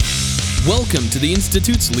Welcome to the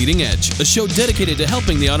Institute's Leading Edge, a show dedicated to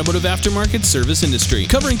helping the automotive aftermarket service industry.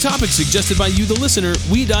 Covering topics suggested by you, the listener,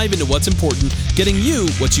 we dive into what's important, getting you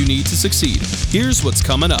what you need to succeed. Here's what's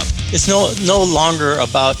coming up. It's no longer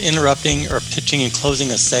about interrupting or pitching and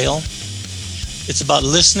closing a sale. It's about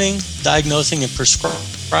listening, diagnosing, and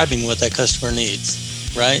prescribing what that customer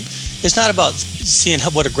needs, right? It's not about seeing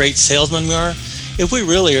what a great salesman we are. If we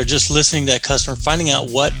really are just listening to that customer, finding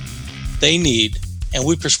out what they need, and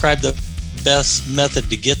we prescribe the best method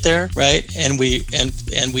to get there, right? And we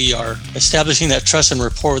are establishing that trust and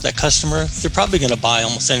rapport with that customer, they're probably going to buy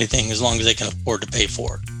almost anything as long as they can afford to pay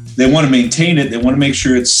for it. They want to maintain it. They want to make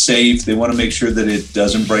sure it's safe. They want to make sure that it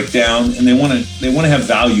doesn't break down, and they want to have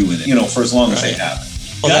value in it, for as long as they have it.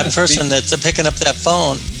 Well, that person that's picking up that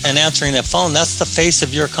phone and answering that phone, that's the face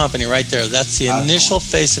of your company right there. That's the initial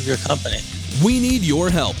face of your company. We need your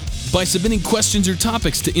help. By submitting questions or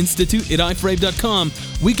topics to institute@ifrave.com,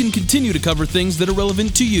 we can continue to cover things that are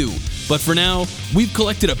relevant to you. But for now, we've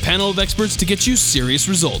collected a panel of experts to get you serious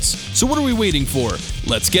results. So what are we waiting for?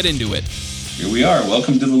 Let's get into it. Here we are.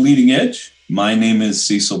 Welcome to the Leading Edge. My name is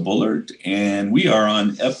Cecil Bullard, and we are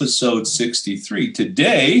on episode 63.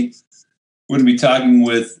 Today, we're going to be talking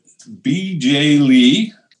with B.J.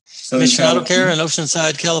 Lee, Mission Auto Care in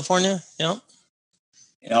Oceanside, California. Yep.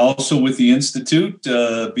 Also with the Institute.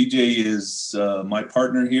 BJ is my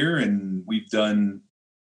partner here, and we've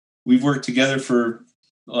worked together for,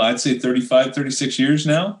 I'd say 35, 36 years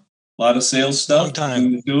now. A lot of sales stuff. Long time.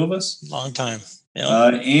 Between the two of us. Long time.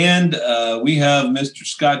 Yep. And we have Mr.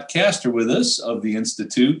 Scott Castor with us of the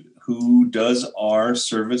Institute, who does our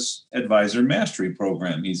Service Advisor Mastery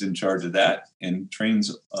program. He's in charge of that and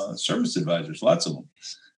trains service advisors, lots of them.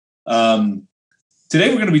 Today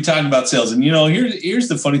we're going to be talking about sales, and here's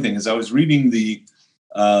the funny thing: is I was reading the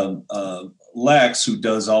Lex, who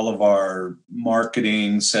does all of our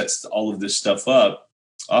marketing, sets all of this stuff up,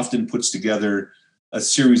 often puts together a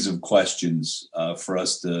series of questions for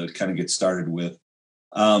us to kind of get started with.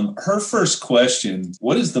 Her first question: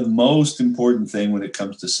 what is the most important thing when it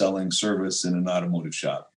comes to selling service in an automotive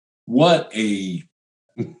shop? What a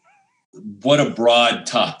broad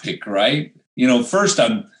topic, right? First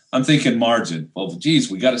I'm thinking margin. Well,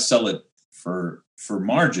 geez, we got to sell it for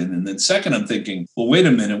margin. And then second, I'm thinking, well, wait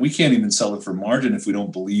a minute, we can't even sell it for margin if we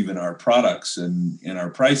don't believe in our products and in our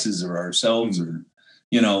prices or ourselves, or,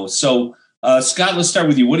 So, Scott, let's start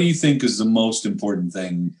with you. What do you think is the most important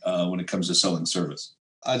thing when it comes to selling service?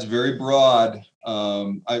 It's very broad. Let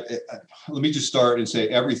me just start and say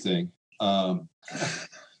everything,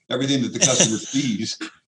 everything that the customer sees.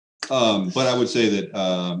 But I would say that,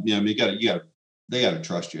 they got to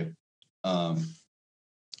trust you. I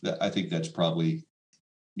think that's probably,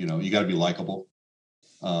 you got to be likable.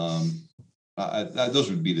 Those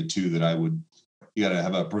would be the two that you got to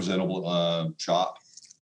have a presentable shop,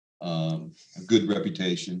 a good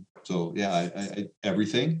reputation. So yeah,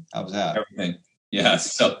 everything. How's that? Everything. Yeah.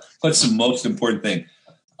 So what's the most important thing?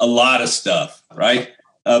 A lot of stuff, right?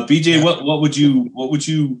 BJ, what would you,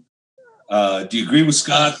 do you agree with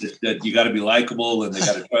Scott that you got to be likable and they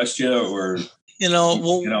got to trust you, or?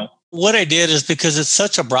 What I did is, because it's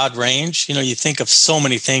such a broad range, you think of so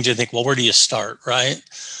many things, you think, well, where do you start? Right.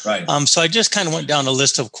 Right. So I just kind of went down a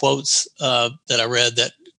list of quotes that I read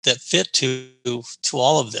that fit to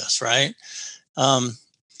all of this. Right.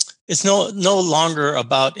 It's no longer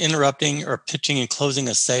about interrupting or pitching and closing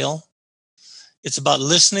a sale. It's about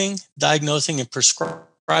listening, diagnosing, and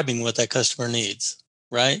prescribing what that customer needs.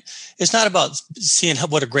 Right? It's not about seeing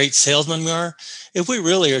what a great salesman we are. If we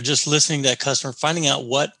really are just listening to that customer, finding out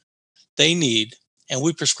what they need, and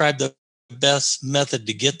we prescribe the best method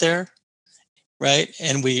to get there, right?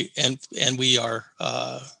 And we are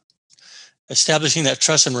establishing that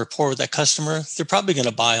trust and rapport with that customer, they're probably going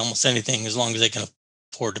to buy almost anything as long as they can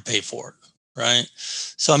afford to pay for it, right?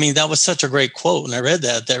 So, that was such a great quote, and I read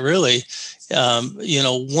that really,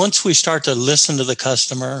 once we start to listen to the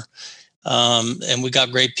customer, and we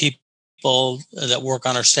got great people that work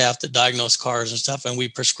on our staff that diagnose cars and stuff, and we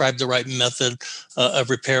prescribe the right method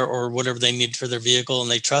of repair or whatever they need for their vehicle,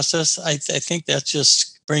 and they trust us. I think that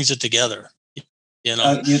just brings it together.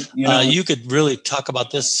 You could really talk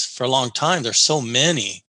about this for a long time. There's so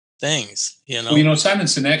many things. Simon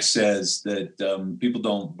Sinek says that people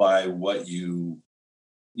don't buy what they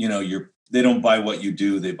don't buy what you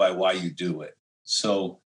do. They buy why you do it.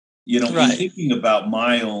 So, in thinking about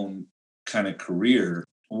my own kind of career,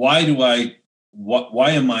 I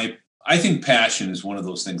think passion is one of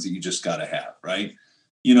those things that you just got to have, right?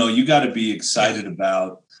 You got to be excited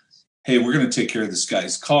about, hey, we're going to take care of this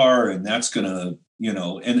guy's car, and that's going to,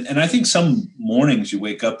 and I think some mornings you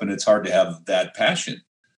wake up and it's hard to have that passion.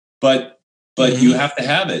 but you have to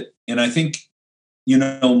have it. And I think,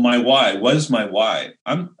 my why. What is my why?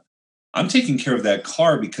 I'm taking care of that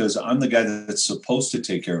car because I'm the guy that's supposed to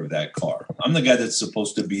take care of that car. I'm the guy that's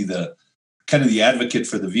supposed to be the kind of the advocate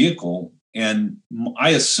for the vehicle. And I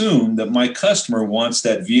assume that my customer wants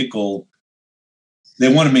that vehicle.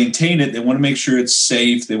 They want to maintain it. They want to make sure it's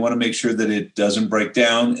safe. They want to make sure that it doesn't break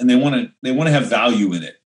down, and they want to have value in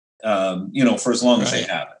it, for as long as they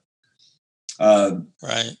have it.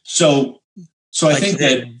 Right. So I think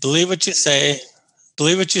that believe what you say,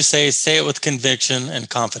 say it with conviction and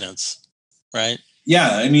confidence. Right.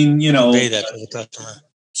 Yeah. I mean, convey that to the customer.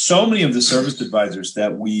 So many of the service advisors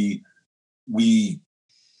that we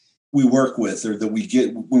work with, or that we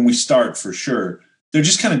get when we start, for sure, they're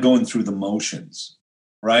just kind of going through the motions,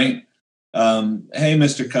 right? Hey,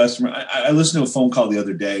 Mr. Customer, I listened to a phone call the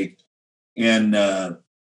other day, and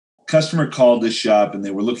customer called this shop, and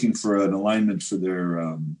they were looking for an alignment for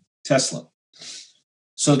their Tesla.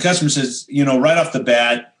 So the customer says, right off the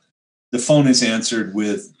bat, the phone is answered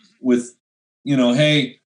with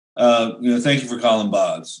hey, thank you for calling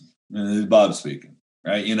Bob's. Bob speaking,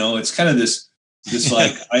 right? It's kind of this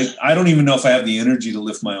like, I don't even know if I have the energy to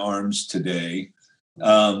lift my arms today.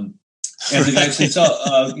 And the guy says,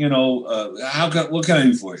 what can I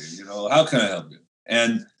do for you? How can I help you?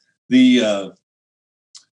 And the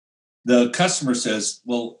customer says,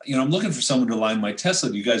 well, I'm looking for someone to align my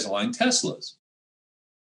Tesla. Do you guys align Teslas?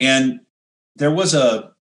 And there was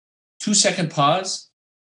a 2-second pause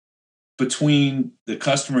between the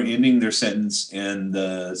customer ending their sentence and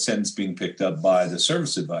the sentence being picked up by the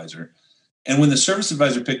service advisor. And when the service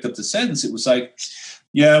advisor picked up the sentence, it was like,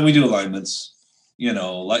 yeah, we do alignments,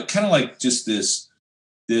 like kind of like just this,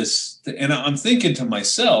 and I'm thinking to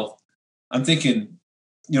myself,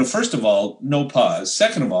 first of all, no pause.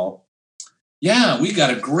 Second of all, yeah, we got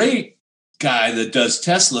a great guy that does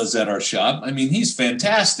Teslas at our shop. I mean, he's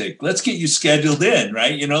fantastic. Let's get you scheduled in,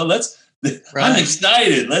 right? Right. I'm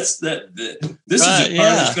excited. This is a car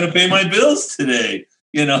that's going to pay my bills today,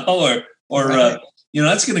 or right.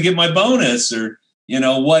 That's going to get my bonus, or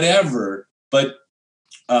whatever. But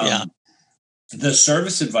the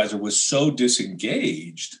service advisor was so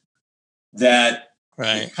disengaged that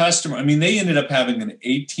the customer. I mean, they ended up having an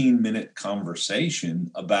 18-minute conversation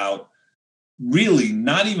about really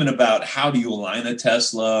not even about how do you align a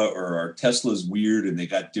Tesla, or our Tesla's weird and they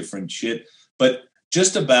got different shit, but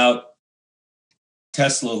just about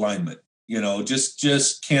Tesla alignment,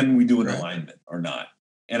 just can we do an alignment or not?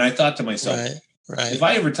 And I thought to myself, if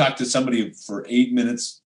I ever talked to somebody for 8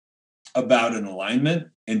 minutes about an alignment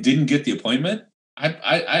and didn't get the appointment,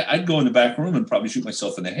 I'd go in the back room and probably shoot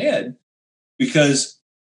myself in the head, because,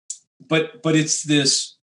 but it's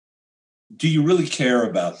this, do you really care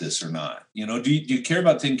about this or not? Do you care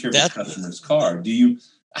about taking care of your customer's car?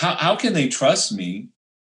 How can they trust me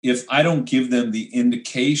if I don't give them the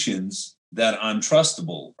indications that I'm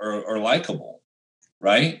trustable or likable,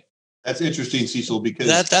 right? That's interesting, Cecil, because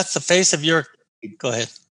that's the face of your. Go ahead.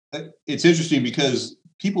 It's interesting because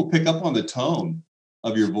people pick up on the tone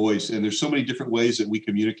of your voice, and there's so many different ways that we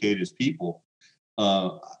communicate as people.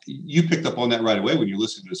 You picked up on that right away when you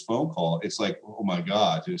listened to this phone call. It's like, oh my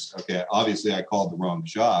God, obviously I called the wrong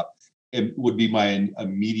shop. It would be my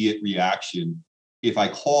immediate reaction if I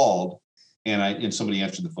called and somebody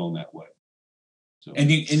answered the phone that way. So.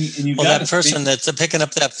 And you well, that person that's picking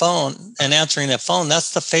up that phone and answering that phone,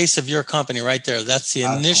 that's the face of your company right there. That's the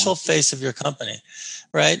initial face of your company,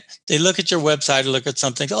 right? They look at your website or look at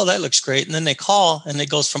something. Oh, that looks great. And then they call and it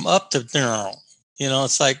goes from up to down.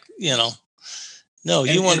 It's like, no,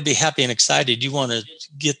 you want to be happy and excited. You want to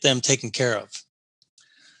get them taken care of.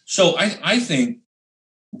 So I think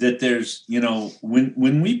that there's,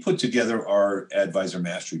 when we put together our Advisor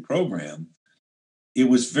Mastery program, it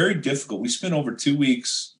was very difficult. We spent over 2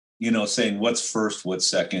 weeks, saying what's first, what's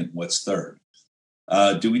second, what's third.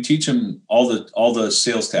 Do we teach them all the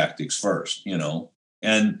sales tactics first,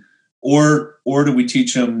 and or do we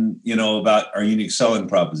teach them, about our unique selling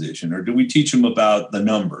proposition, or do we teach them about the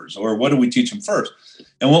numbers, or what do we teach them first?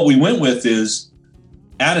 And what we went with is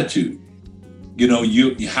attitude. How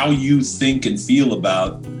you think and feel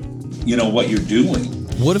about, what you're doing.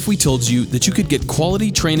 What if we told you that you could get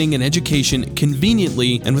quality training and education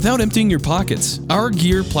conveniently and without emptying your pockets? Our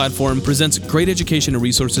Gear platform presents great education and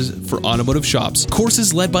resources for automotive shops,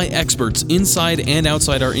 courses led by experts inside and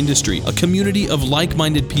outside our industry, a community of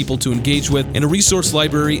like-minded people to engage with, and a resource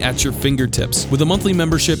library at your fingertips. With a monthly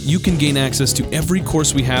membership, you can gain access to every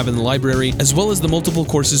course we have in the library, as well as the multiple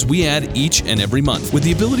courses we add each and every month. With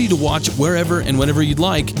the ability to watch wherever and whenever you'd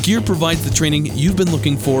like, Gear provides the training you've been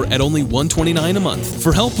looking for at only $129 a month.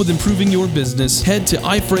 For help with improving your business, head to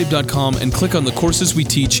iframe.com and click on the courses we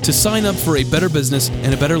teach to sign up for a better business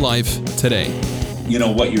and a better life today. You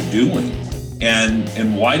know what you're doing.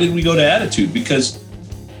 And why did we go to attitude? Because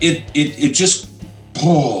it just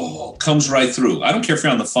comes right through. I don't care if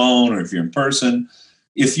you're on the phone or if you're in person.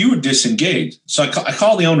 If you were disengaged, so I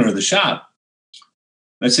called the owner of the shop.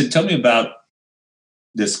 I said, tell me about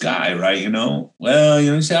this guy, right? Well,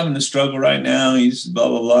 he's having a struggle right now. He's blah,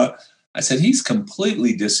 blah, blah. I said, he's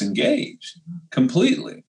completely disengaged,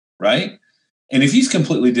 completely, right? And if he's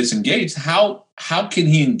completely disengaged, how can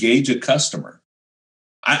he engage a customer?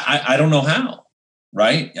 I don't know how,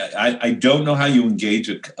 right? I don't know how you engage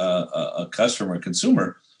a customer, a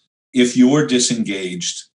consumer, if you're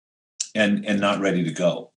disengaged and not ready to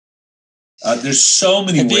go. There's so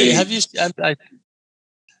many ways. How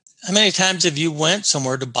many times have you went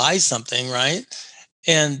somewhere to buy something, right?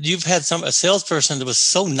 And you've had a salesperson that was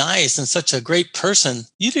so nice and such a great person,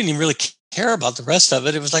 you didn't even really care about the rest of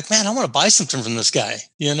it. It was like, man, I want to buy something from this guy,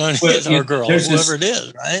 or girl, whoever it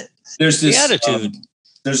is, right? There's this attitude.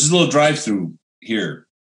 There's this little drive-through here,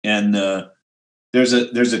 and there's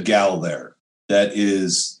a gal there that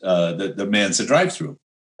is the man's a drive-through.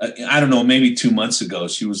 I don't know, maybe 2 months ago,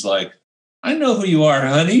 she was like, I know who you are,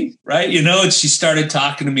 honey, right? And she started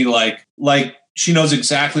talking to me like she knows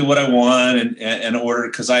exactly what I want and order,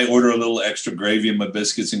 because I order a little extra gravy in my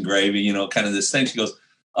biscuits and gravy, kind of this thing. She goes,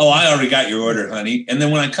 oh, I already got your order, honey. And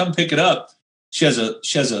then when I come pick it up, she has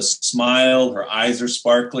a smile, her eyes are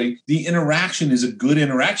sparkly. The interaction is a good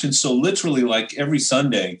interaction. So literally, like every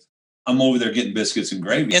Sunday, I'm over there getting biscuits and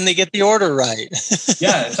gravy. And they get the order right.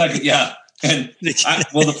 Yeah, it's like, yeah. And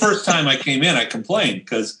the first time I came in, I complained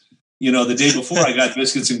because, the day before I got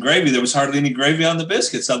biscuits and gravy, there was hardly any gravy on the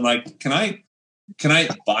biscuits. I'm like, can I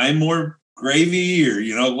buy more gravy, or,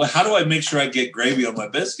 how do I make sure I get gravy on my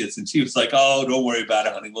biscuits? And she was like, oh, don't worry about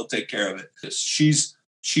it, honey. We'll take care of it. She's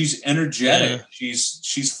energetic. Yeah.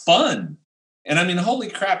 She's fun. And I mean, holy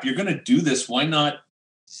crap, you're going to do this. Why not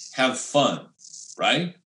have fun?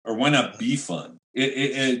 Right. Or why not be fun?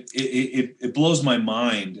 It blows my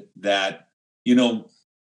mind that,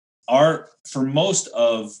 for most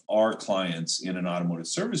of our clients in an automotive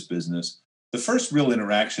service business, the first real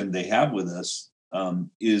interaction they have with us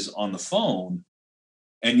is on the phone.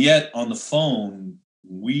 And yet on the phone,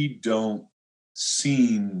 we don't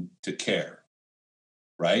seem to care.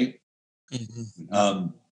 Right. Mm-hmm.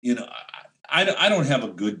 I don't have a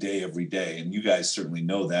good day every day. And you guys certainly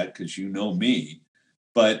know that because you know me.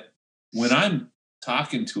 But when I'm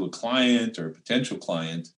talking to a client or a potential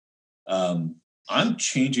client, I'm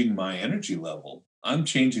changing my energy level. I'm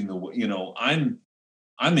changing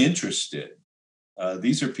I'm interested.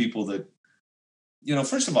 These are people that,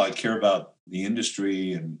 first of all, I care about the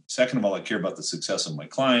industry. And second of all, I care about the success of my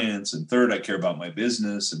clients. And third, I care about my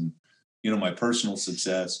business and, my personal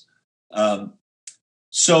success.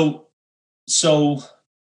 So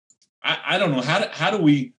I don't know. How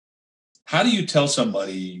do you tell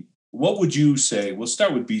somebody, what would you say? We'll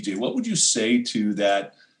start with BJ. What would you say to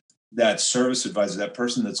that service advisor, that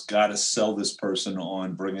person that's got to sell this person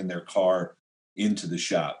on bringing their car into the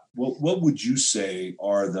shop? What would you say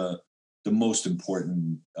are the most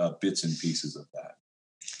important bits and pieces of that?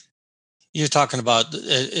 You're talking about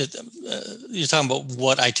You're talking about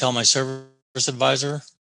what I tell my service advisor.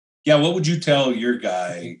 Yeah, what would you tell your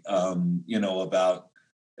guy? About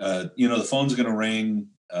the phone's going to ring.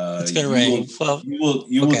 It's going to ring.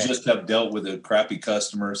 You will just have dealt with a crappy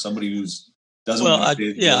customer, somebody who's doesn't. Well,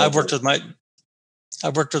 I've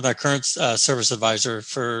worked with my current service advisor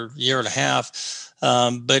for a year and a half,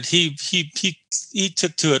 but he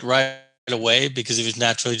took to it right away because he was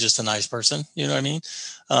naturally just a nice person. You know what I mean?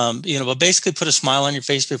 But basically put a smile on your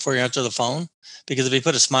face before you answer the phone, because if you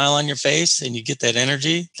put a smile on your face and you get that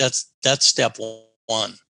energy, that's step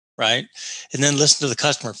one, right? And then listen to the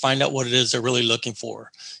customer, find out what it is they're really looking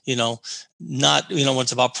for. Not, when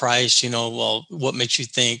it's about price, well, what makes you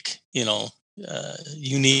think,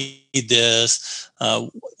 you need this?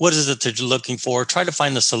 What is it that you're looking for? Try to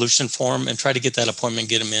find the solution for them and try to get that appointment,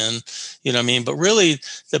 get them in. You know what I mean? But really,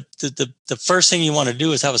 the first thing you want to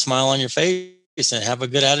do is have a smile on your face and have a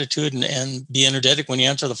good attitude and be energetic when you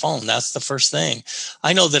answer the phone. That's the first thing.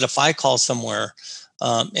 I know that if I call somewhere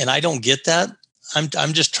and I don't get that,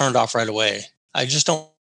 I'm just turned off right away. I just don't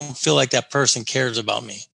feel like that person cares about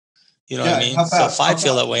me. You know what I mean? So if I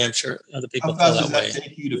feel that way, I'm sure other people feel that way. How fast does that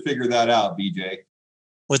take you to figure that out, BJ?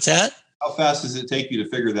 What's that? How fast does it take you to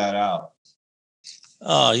figure that out?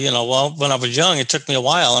 Well, when I was young, it took me a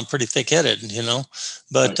while. I'm pretty thick-headed,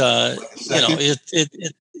 but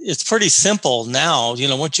it's pretty simple now.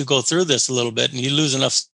 Once you go through this a little bit and you lose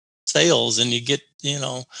enough sales and you get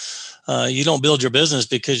You don't build your business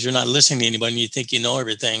because you're not listening to anybody and you think you know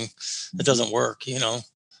everything. It doesn't work,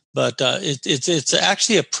 But it's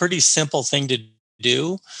actually a pretty simple thing to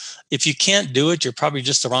do. If you can't do it, you're probably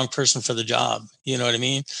just the wrong person for the job. You know what I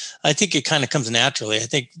mean? I think it kind of comes naturally. I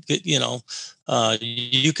think,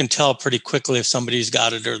 you can tell pretty quickly if somebody's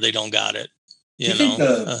got it or they don't got it.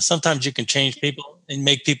 Sometimes you can change people and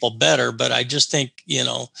make people better, but I just think,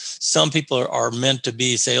 some people are meant to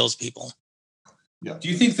be salespeople. Yeah. Do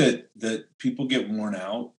you think that people get worn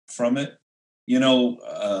out from it?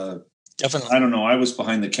 Definitely. I don't know. I was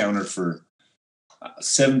behind the counter for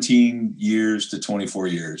 17 years to 24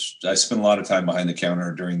 years. I spent a lot of time behind the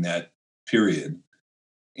counter during that period.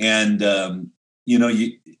 And,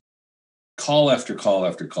 you call after call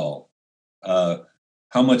after call.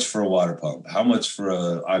 How much for a water pump? How much for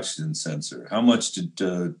a oxygen sensor? How much to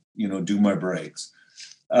do my brakes?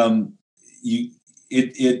 I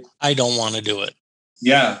don't want to do it.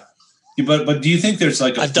 Yeah. But do you think there's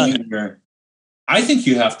like a point where I think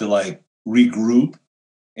you have to like regroup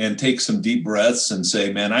and take some deep breaths and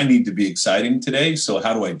say, man, I need to be exciting today. So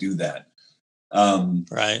how do I do that?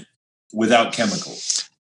 Right. Without chemicals.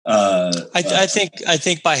 I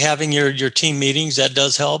think by having your team meetings, that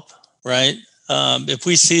does help. Right. If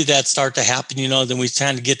we see that start to happen, then we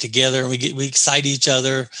kind of get together and we excite each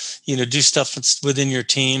other, do stuff within your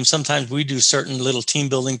team. Sometimes we do certain little team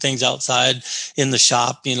building things outside in the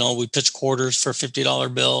shop. We pitch quarters for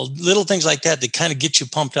 $50 bill, little things like that kind of get you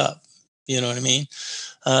pumped up. You know what I mean?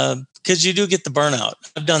 Because you do get the burnout.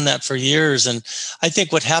 I've done that for years. And I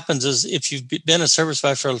think what happens is if you've been a service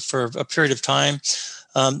provider for a period of time,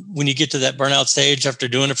 when you get to that burnout stage after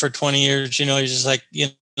doing it for 20 years, you're just like,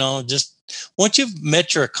 just once you've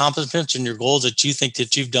met your accomplishments and your goals that you think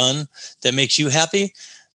that you've done that makes you happy,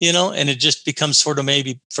 and it just becomes sort of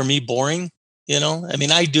maybe for me boring,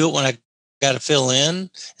 I do it when I got to fill in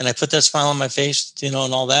and I put that smile on my face, and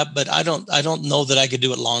all that, but I don't know that I could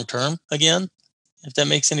do it long term again, if that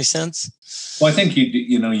makes any sense. Well, I think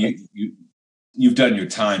you've done your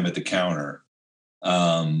time at the counter.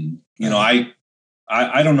 I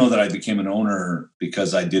don't know that I became an owner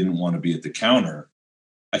because I didn't want to be at the counter.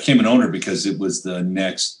 I became an owner because it was the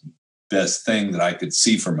next best thing that I could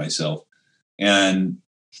see for myself. And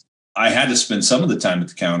I had to spend some of the time at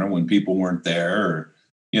the counter when people weren't there or,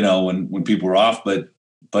 when people were off. But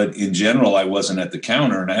in general, I wasn't at the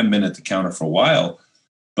counter and I haven't been at the counter for a while.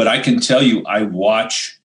 But I can tell you, I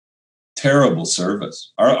watch terrible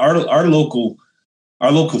service. Our local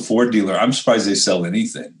Ford dealer, I'm surprised they sell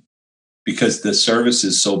anything because the service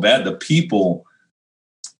is so bad. The people,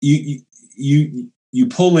 you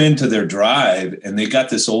pull into their drive and they got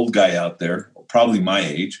this old guy out there, probably my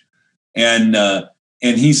age. And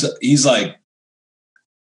he's like,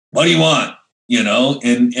 what do you want?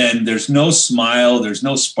 And there's no smile. There's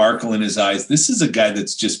no sparkle in his eyes. This is a guy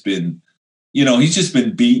that's just been, he's just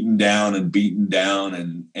been beaten down.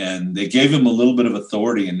 And they gave him a little bit of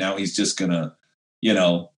authority. And now he's just going to,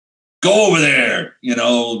 go over there,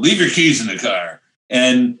 leave your keys in the car.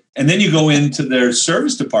 And then you go into their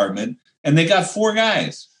service department and they got 4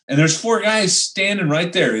 guys, and there's 4 guys standing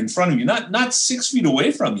right there in front of you, not 6 feet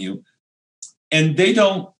away from you. And they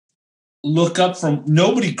don't look up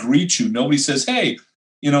nobody greets you. Nobody says, hey,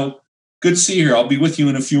 good to see you here. I'll be with you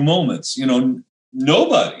in a few moments.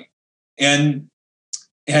 Nobody. And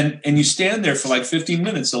you stand there for like 15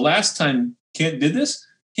 minutes. The last time Kent did this,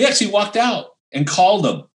 he actually walked out and called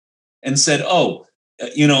them and said, oh,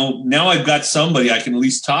 now I've got somebody I can at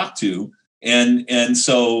least talk to. And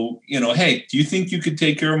so, hey, do you think you could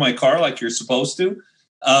take care of my car like you're supposed to?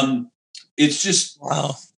 It's just,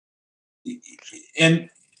 wow. And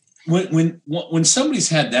when somebody's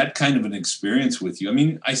had that kind of an experience with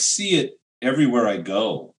you, I see it everywhere I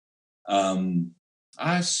go.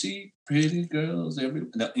 I see pretty girls everywhere.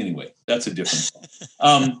 No, anyway, that's a different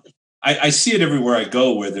one. I see it everywhere I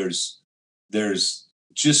go where there's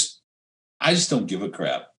just, I just don't give a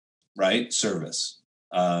crap, right? Service.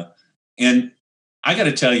 And I got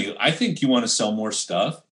to tell you, I think you want to sell more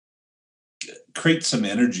stuff, create some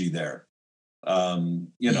energy there. I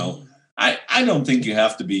don't think you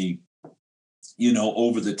have to be,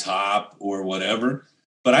 over the top or whatever,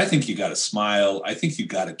 but I think you got to smile. I think you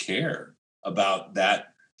got to care about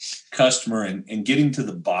that customer and getting to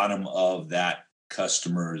the bottom of that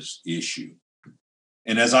customer's issue.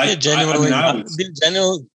 And as be a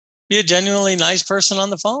genuinely nice person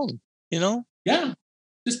on the phone, Yeah.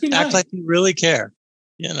 Just be nice. Act like you really care,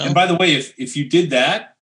 And by the way, if you did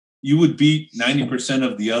that, you would beat 90%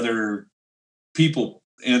 of the other people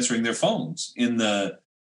answering their phones in the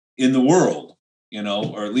world,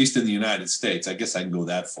 or at least in the United States. I guess I can go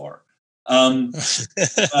that far. Um,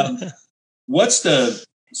 um,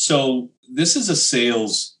 so this is a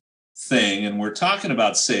sales thing, and we're talking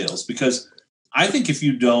about sales because I think if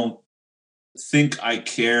you don't think I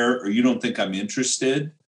care or you don't think I'm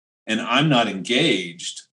interested and I'm not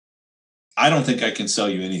engaged, I don't think I can sell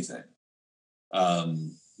you anything. I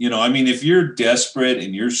mean, if you're desperate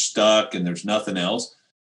and you're stuck and there's nothing else,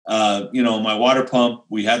 my water pump,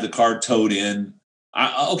 we had the car towed in.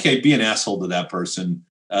 Be an asshole to that person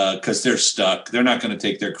because they're stuck. They're not going to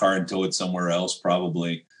take their car and tow it somewhere else,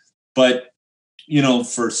 probably. But,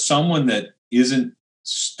 for someone that isn't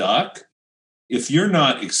stuck, if you're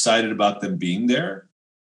not excited about them being there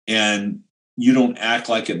and you don't act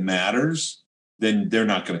like it matters, then they're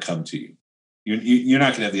not going to come to you. You're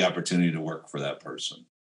not going to have the opportunity to work for that person.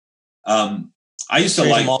 I used to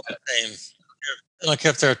like them same. Like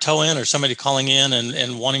if they're a tow-in or somebody calling in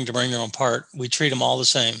and wanting to bring their own part, we treat them all the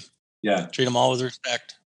same. Yeah. Treat them all with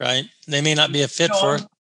respect, right? They may not be a fit for us,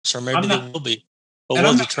 or maybe they will be. But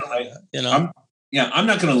I'm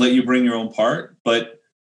not going to let you bring your own part, but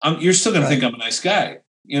you're still going to think I'm a nice guy.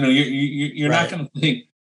 You're not going to think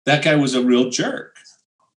that guy was a real jerk.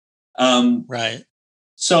 Right.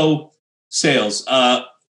 So sales,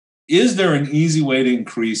 is there an easy way to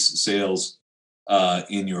increase sales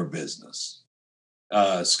in your business?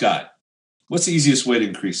 Scott, what's the easiest way to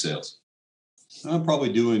increase sales? I'm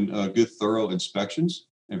probably doing good, thorough inspections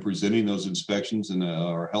and presenting those inspections and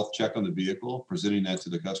our health check on the vehicle, presenting that to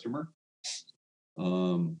the customer.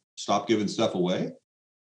 Stop giving stuff away.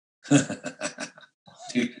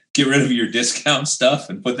 Get rid of your discount stuff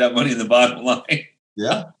and put that money in the bottom line.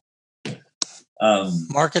 Yeah.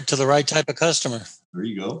 Market to the right type of customer. There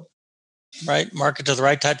you go. Right. Market to the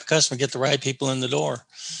right type of customer. Get the right people in the door.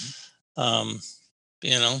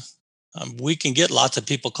 We can get lots of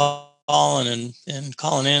people calling and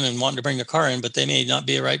calling in and wanting to bring their car in, but they may not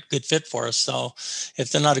be a good fit for us. So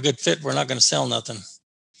if they're not a good fit, we're not going to sell nothing.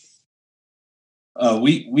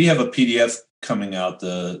 We have a PDF coming out,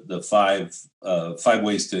 the five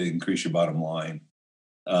ways to increase your bottom line.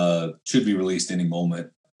 Should be released any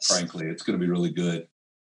moment. Frankly, it's going to be really good.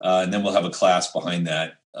 And then we'll have a class behind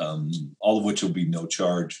that, all of which will be no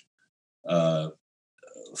charge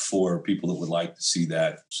for people that would like to see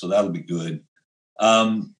that. So that'll be good.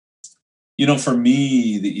 For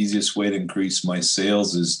me, the easiest way to increase my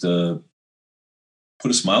sales is to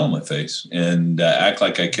put a smile on my face and act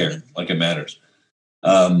like I care, like it matters.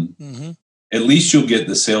 At least you'll get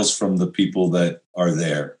the sales from the people that are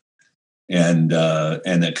there and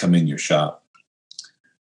that come in your shop.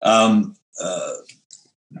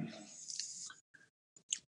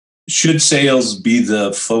 Should sales be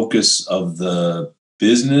the focus of the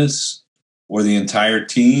business or the entire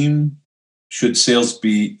team? Should sales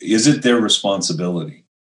is it their responsibility?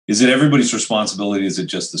 Is it everybody's responsibility? Is it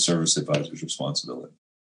just the service advisor's responsibility?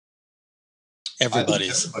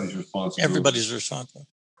 Everybody's responsible. Everybody's responsible.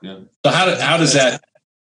 Yeah. So how does that?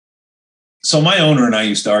 So my owner and I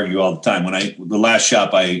used to argue all the time. The last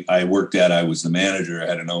shop I worked at, I was the manager. I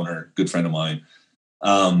had an owner, good friend of mine.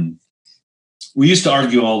 We used to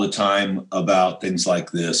argue all the time about things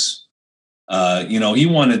like this. He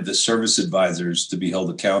wanted the service advisors to be held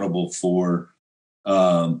accountable for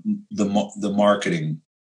the marketing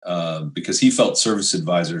because he felt service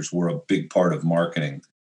advisors were a big part of marketing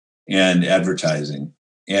and advertising.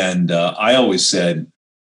 And I always said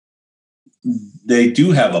they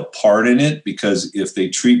do have a part in it because if they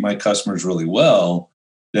treat my customers really well,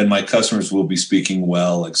 then my customers will be speaking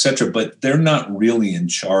well, et cetera. But they're not really in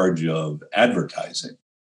charge of advertising.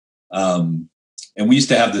 And we used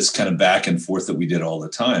to have this kind of back and forth that we did all the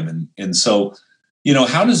time. And so,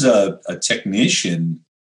 how does a technician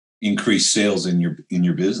increase sales in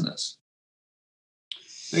your business?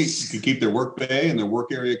 They can keep their work bay and their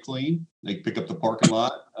work area clean. They can pick up the parking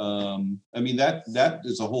lot. That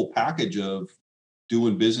is a whole package of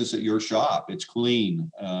doing business at your shop. It's clean.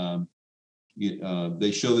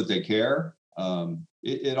 They show that they care.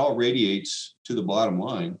 It all radiates to the bottom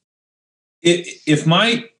line. If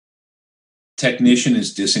my technician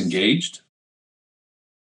is disengaged,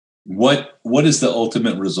 what is the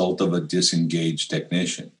ultimate result of a disengaged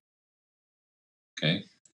technician? Okay.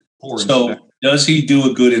 So does he do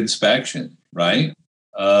a good inspection, right?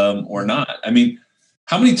 Or not? I mean,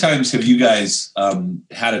 how many times have you guys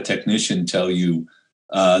had a technician tell you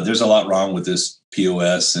there's a lot wrong with this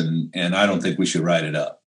POS and I don't think we should write it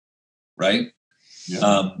up, right?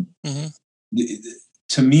 Yeah.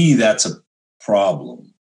 To me, that's a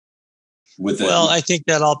problem. I think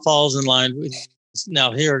that all falls in line with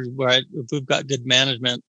now here, right? If we've got good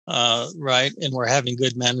management, right, and we're having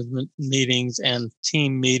good management meetings and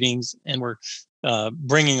team meetings, and we're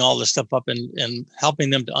bringing all this stuff up and helping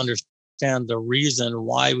them to understand the reason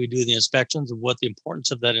why we do the inspections and what the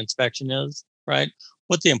importance of that inspection is, right?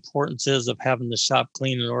 What the importance is of having the shop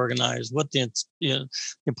clean and organized, what the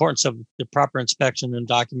importance of the proper inspection and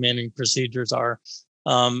documenting procedures are.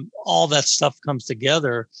 All that stuff comes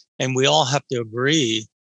together, and we all have to agree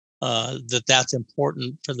that that's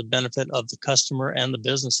important for the benefit of the customer and the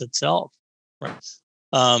business itself. Right.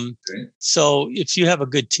 So if you have a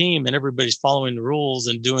good team and everybody's following the rules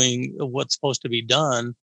and doing what's supposed to be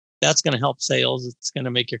done, that's going to help sales. It's going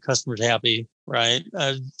to make your customers happy, right?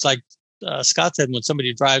 It's like Scott said, when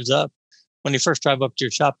somebody drives up, when they first drive up to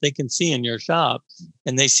your shop, they can see in your shop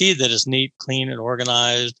and they see that it's neat, clean, and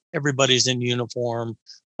organized. Everybody's in uniform.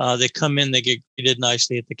 They come in, they get greeted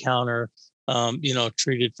nicely at the counter,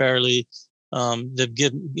 treated fairly. They've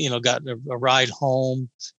gotten a ride home.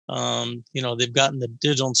 They've gotten the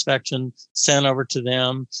digital inspection sent over to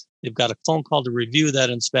them. They've got a phone call to review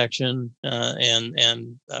that inspection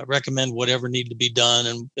and recommend whatever need to be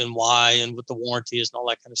done and why and what the warranty is and all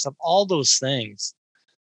that kind of stuff. All those things,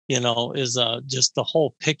 is just the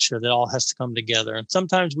whole picture that all has to come together. And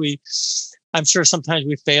sometimes I'm sure sometimes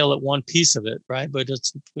we fail at one piece of it, right? But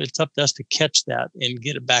it's up to us to catch that and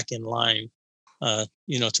get it back in line, to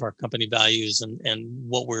our company values and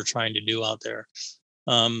what we're trying to do out there.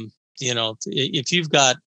 If you've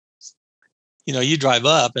got, you drive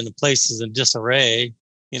up and the place is in disarray,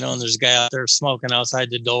 and there's a guy out there smoking outside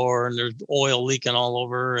the door and there's oil leaking all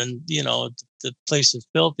over and, the place is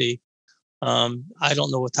filthy. I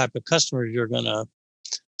don't know what type of customers you're gonna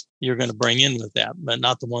bring in with that, but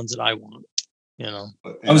not the ones that I want. I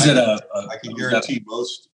can guarantee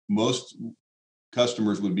most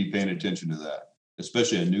customers would be paying attention to that,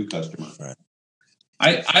 especially a new customer. Right.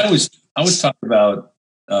 I always talk about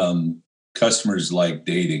customers like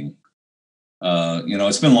dating.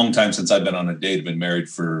 It's been a long time since I've been on a date. I've been married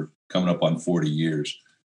for coming up on 40 years,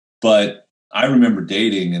 but I remember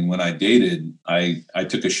dating, and when I dated, I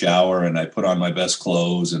took a shower and I put on my best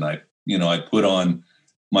clothes and I put on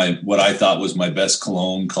what I thought was my best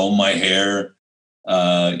cologne, combed my hair.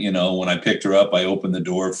 When I picked her up, I opened the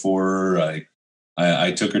door for her.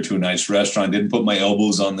 I took her to a nice restaurant, didn't put my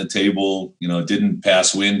elbows on the table, didn't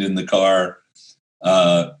pass wind in the car.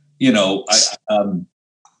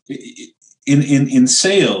 In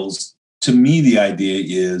sales, to me, the idea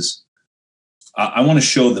is I want to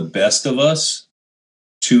show the best of us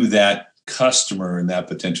to that customer and that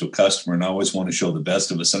potential customer. And I always want to show the best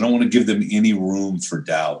of us. I don't want to give them any room for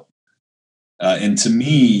doubt. And to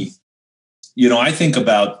me, I think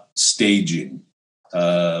about staging.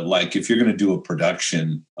 Like if you're going to do a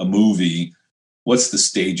production, a movie, what's the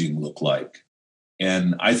staging look like?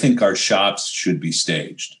 And I think our shops should be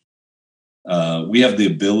staged. We have the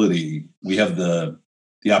ability, we have the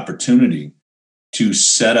opportunity to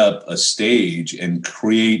set up a stage and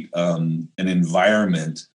create an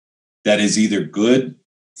environment that is either good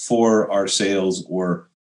for our sales or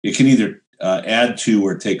it can either add to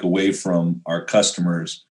or take away from our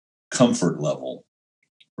customers' comfort level,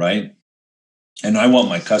 right? And I want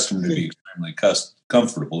my customer to be extremely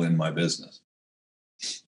comfortable in my business.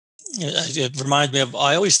 It reminds me of,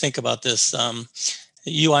 I always think about this.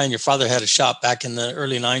 You and your father had a shop back in the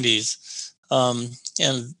early 90s.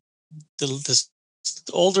 And this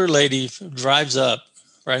older lady drives up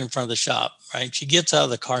right in front of the shop, right? She gets out of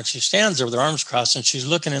the car and she stands there with her arms crossed and she's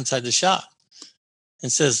looking inside the shop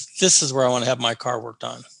and says, "This is where I want to have my car worked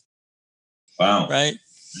on." Wow. Right?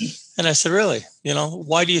 And I said, "Really?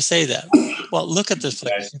 Why do you say that?" "Well, look at this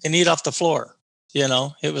place. You can eat off the floor."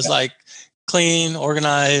 It was like clean,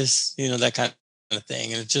 organized, that kind of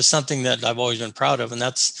thing. And it's just something that I've always been proud of. And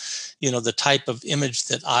that's, the type of image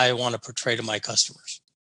that I want to portray to my customers.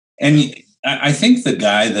 And I think the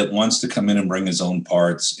guy that wants to come in and bring his own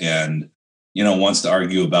parts and, wants to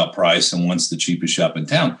argue about price and wants the cheapest shop in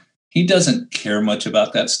town, he doesn't care much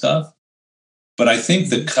about that stuff. But I think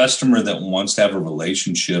the customer that wants to have a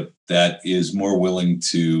relationship that is more willing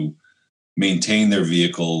to maintain their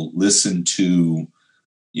vehicle, listen to,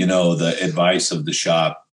 the advice of the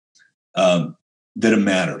shop, that it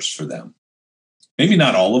matters for them. Maybe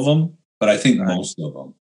not all of them, but I think most of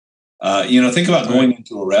them. Think about going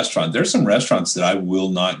into a restaurant. There's some restaurants that I will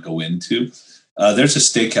not go into. There's a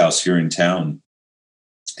steakhouse here in town,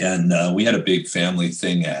 and we had a big family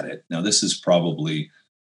thing at it. Now, this is probably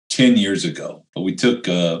 10 years ago, but we took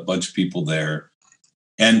a bunch of people there,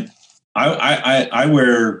 and I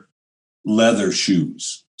wear leather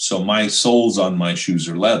shoes. So my soles on my shoes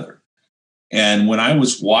are leather. And when I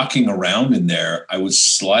was walking around in there, I was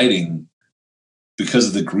sliding because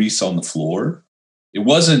of the grease on the floor. It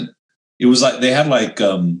was like they had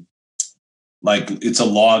like it's a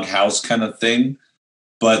log house kind of thing,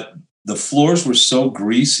 but the floors were so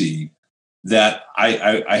greasy that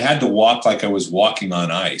I had to walk like I was walking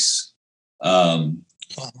on ice. And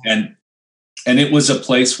it was a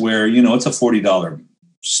place where, it's a $40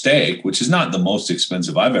 steak, which is not the most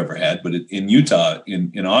expensive I've ever had, but in Utah,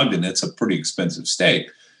 in Ogden, it's a pretty expensive steak.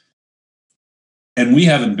 And we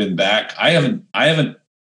haven't been back. I haven't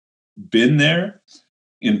been there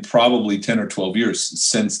in probably 10 or 12 years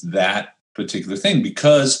since that particular thing,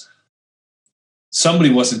 because somebody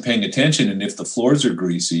wasn't paying attention. And if the floors are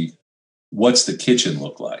greasy, what's the kitchen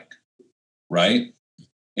look like? Right.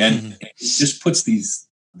 And it just puts these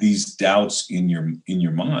doubts in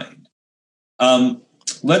your mind.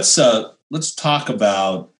 Let's talk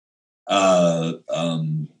about,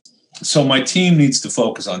 so my team needs to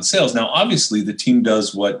focus on sales. Now, obviously the team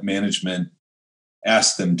does what management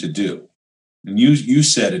asks them to do. And you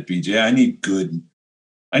said it, BJ, I need good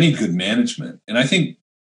management. And I think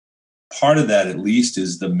part of that, at least,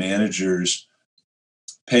 is the managers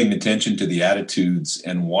paying attention to the attitudes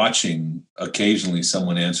and watching occasionally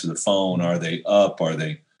someone answer the phone. Are they up? Are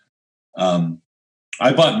they,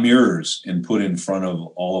 I bought mirrors and put in front of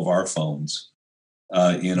all of our phones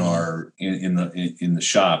in the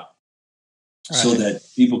shop, right, so that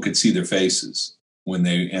people could see their faces when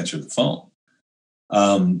they answer the phone.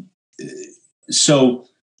 So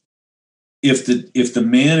if the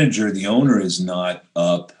manager, the owner, is not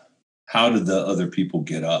up, how do the other people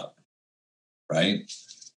get up, right?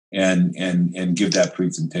 And give that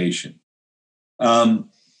presentation.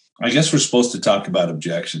 I guess we're supposed to talk about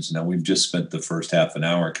objections. Now, we've just spent the first half an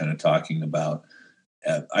hour kind of talking about,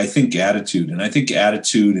 I think, attitude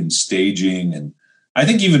and staging. And I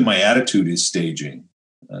think even my attitude is staging.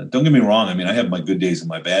 Don't get me wrong. I mean, I have my good days and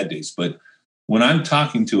my bad days, but when I'm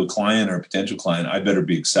talking to a client or a potential client, I better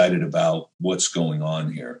be excited about what's going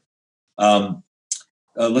on here.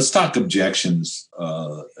 Let's talk objections,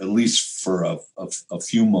 at least for a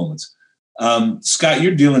few moments. Scott,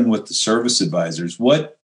 you're dealing with the service advisors.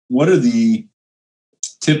 What are the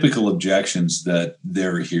typical objections that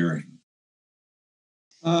they're hearing?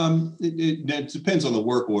 It depends on the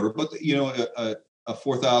work order, but a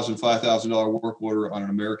 $4,000, $5,000 work order on an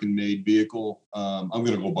American-made vehicle, I'm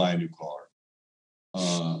going to go buy a new car.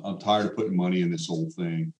 I'm tired of putting money in this whole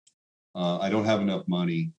thing. I don't have enough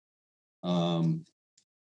money. I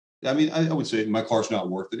would say my car's not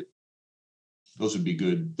worth it. Those would be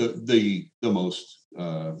good. The most,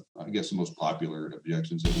 I guess, the most popular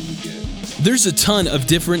objections that we would get. There's a ton of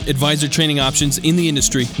different advisor training options in the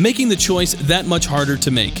industry, making the choice that much harder to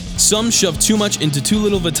make. Some shove too much into too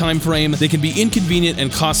little of a time frame, they can be inconvenient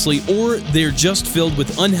and costly, or they're just filled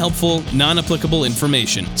with unhelpful, non-applicable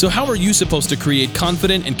information. So how are you supposed to create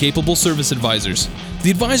confident and capable service advisors? The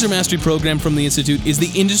Advisor Mastery Program from the Institute is the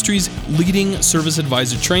industry's leading service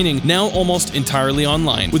advisor training, now almost entirely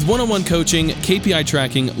online. With one-on-one coaching, KPI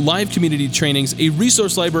tracking, live community trainings, a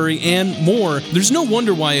resource library, and more, there's no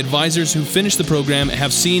wonder why advisors who finish the program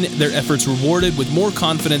have seen their efforts rewarded with more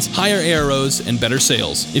confidence, higher AROs, and better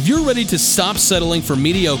sales. If you're ready to stop settling for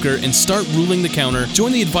mediocre and start ruling the counter,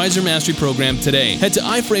 join the Advisor Mastery Program today. Head to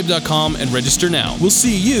ifrave.com and register now. We'll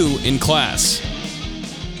see you in class.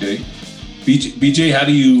 Okay. BJ, how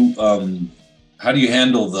do you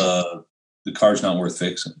handle the car's not worth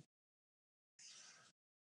fixing?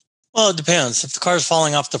 Well, it depends. If the car's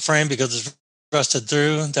falling off the frame because it's rusted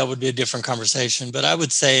through, that would be a different conversation. But I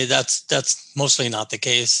would say that's mostly not the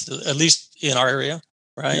case, at least in our area,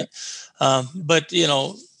 right? Yeah. But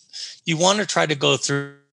you want to try to go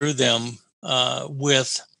through them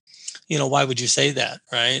with, why would you say that,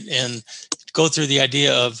 right? And go through the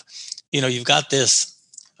idea of, you've got this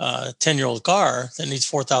 10-year-old car that needs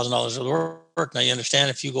 $4,000 of work. Now, you understand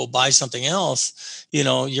if you go buy something else,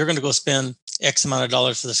 you're going to go spend X amount of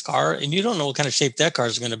dollars for this car, and you don't know what kind of shape that car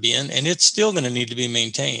is going to be in, and it's still going to need to be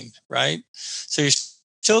maintained, right? So you're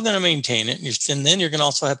still going to maintain it, and then you're going to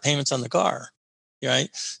also have payments on the car, right?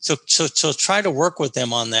 So try to work with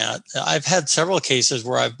them on that. I've had several cases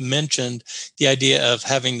where I've mentioned the idea of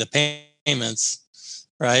having the payments,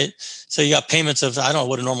 right? So you got payments of, I don't know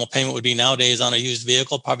what a normal payment would be nowadays on a used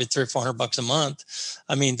vehicle, probably $300 or $400 a month.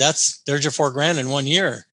 I mean, there's your $4,000 in 1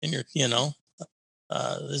 year, and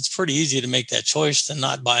it's pretty easy to make that choice to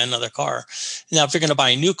not buy another car. Now, if you're going to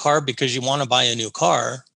buy a new car because you want to buy a new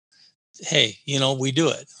car, hey, we do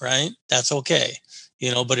it, right? That's okay.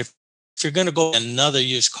 But if you're going to go another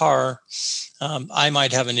used car, I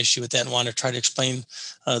might have an issue with that and want to try to explain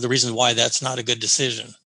the reason why that's not a good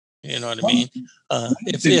decision. You know what I mean?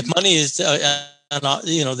 If money is,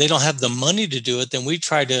 they don't have the money to do it, then we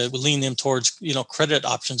try to lean them towards, credit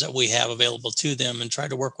options that we have available to them and try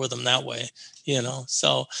to work with them that way,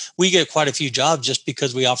 So we get quite a few jobs just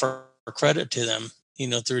because we offer credit to them,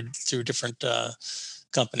 through different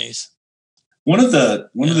companies. One of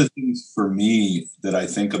the things for me that I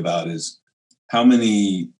think about is how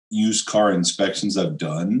many used car inspections I've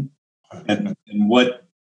done, and what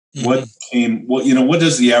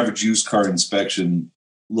does the average used car inspection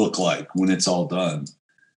look like when it's all done?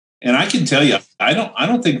 And I can tell you, I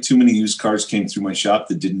don't think too many used cars came through my shop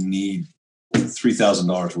that didn't need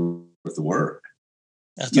 $3,000 worth of work.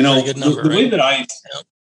 That's a pretty good number. The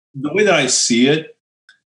way that I see it,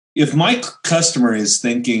 if my customer is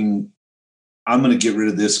thinking, I'm going to get rid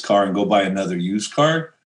of this car and go buy another used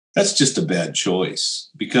car, that's just a bad choice,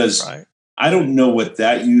 because I don't know what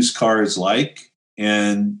that used car is like.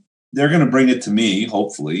 And they're going to bring it to me,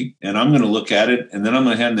 hopefully, and I'm going to look at it, and then I'm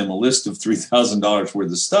going to hand them a list of $3,000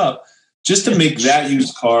 worth of stuff just to make that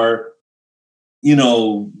used car,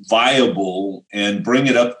 viable and bring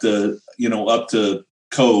it up to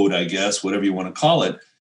code, I guess, whatever you want to call it.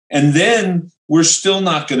 And then we're still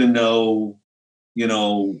not going to know,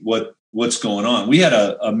 what's going on. We had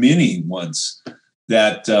a Mini once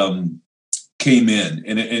that came in,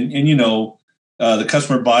 and the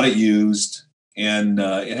customer bought it used. And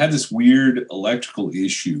it had this weird electrical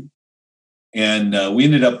issue. And we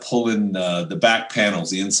ended up pulling the back panels,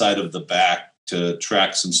 the inside of the back, to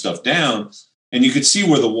track some stuff down. And you could see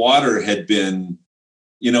where the water had been,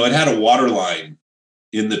 it had a water line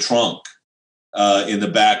in the trunk, in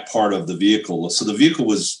the back part of the vehicle. So the vehicle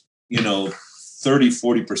was,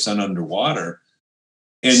 30-40% underwater.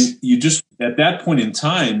 And you just, at that point in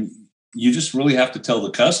time, you just really have to tell the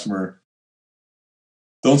customer,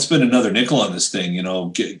 don't spend another nickel on this thing,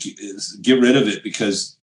 get rid of it,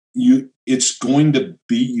 because it's going to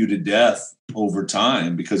beat you to death over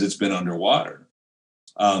time because it's been underwater.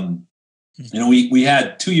 We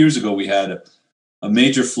had 2 years ago, we had a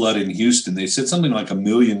major flood in Houston. They said something like 1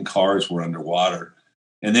 million cars were underwater.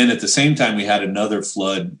 And then at the same time, we had another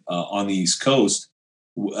flood on the East Coast.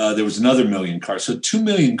 There was another 1 million cars. So 2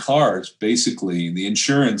 million cars, basically, the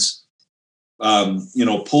insurance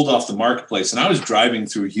pulled off the marketplace. And I was driving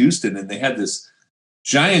through Houston, and they had this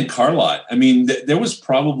giant car lot. I mean, there was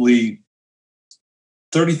probably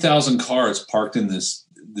 30,000 cars parked in this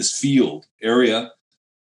field area.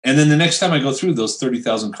 And then the next time I go through, those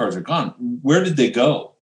 30,000 cars are gone. Where did they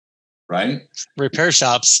go? Right? Repair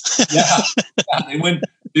shops. Yeah.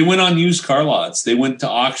 They went on used car lots. They went to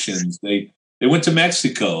auctions. They went to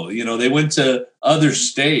Mexico. They went to other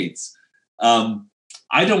states.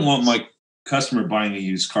 I don't want my customer buying a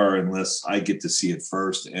used car unless I get to see it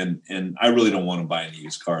first, and I really don't want to buy a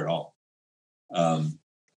used car at all. To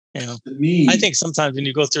me, I think sometimes when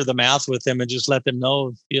you go through the math with them and just let them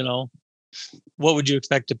know, what would you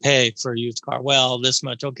expect to pay for a used car? Well, this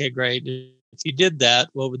much. Okay, great. If you did that,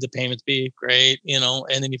 what would the payments be? Great. And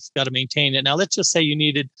then you've got to maintain it. Now, let's just say you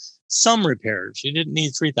needed some repairs. You didn't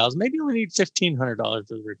need $3,000. Maybe you only need $1,500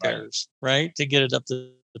 for the repairs, right? To get it up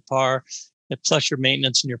to the par, plus your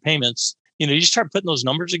maintenance and your payments. You start putting those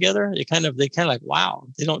numbers together. They kind of like, wow,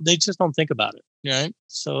 they just don't think about it. Right.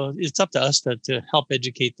 So it's up to us to help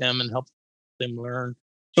educate them and help them learn.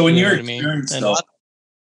 So in your experience, though,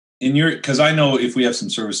 because I know if we have some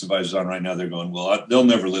service advisors on right now, they're going, well, they'll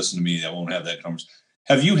never listen to me. I won't have that conversation.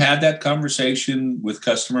 Have you had that conversation with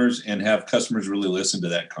customers, and have customers really listened to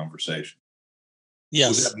that conversation?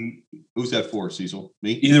 Yes. Who's that for, Cecil?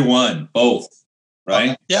 Me? Either one, both.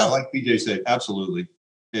 Right. Yeah. Like BJ said, absolutely.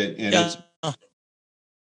 And it's,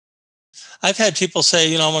 I've had people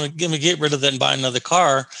say, I want to get rid of it and buy another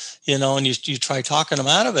car, and you try talking them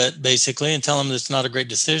out of it, basically, and tell them it's not a great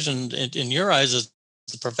decision in your eyes as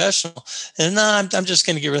a professional. And no, I'm just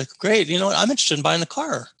going to get rid of it. Great. I'm interested in buying the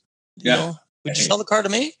car. Yeah. Would you sell the car to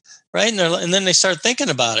me? Right. And then they start thinking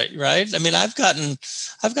about it. Right. I mean, I've got a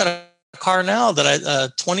car now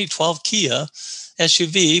that 2012 Kia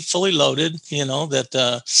SUV, fully loaded,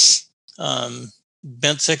 that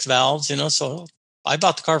bent 6 valves, so I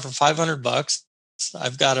bought the car for $500.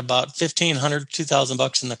 I've got about $1,500,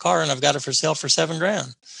 $2,000 in the car, and I've got it for sale for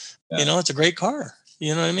 $7,000. Yeah. It's a great car.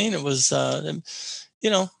 You know what I mean? It was,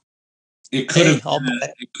 it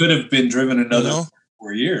could have been driven another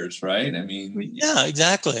 4 years, right? I mean, yeah,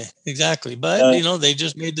 exactly. But they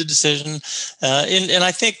just made the decision, and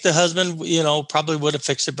I think the husband, probably would have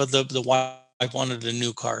fixed it, but the wife wanted a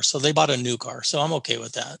new car, so they bought a new car. So I'm okay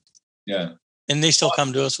with that. Yeah. And they still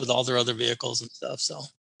come to us with all their other vehicles and stuff. So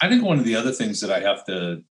I think one of the other things that I have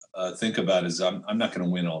to think about is I'm not going to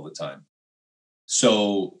win all the time.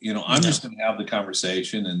 So, I'm just going to have the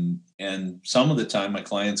conversation, and some of the time my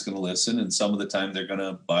client's going to listen, and some of the time they're going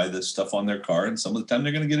to buy this stuff on their car, and some of the time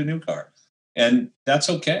they're going to get a new car. And that's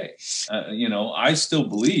okay. I still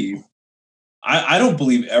believe, I don't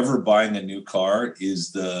believe ever buying a new car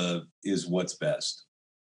is what's best,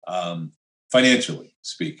 financially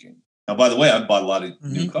speaking. Now, by the way, I've bought a lot of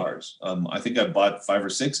new cars. I think I've bought 5 or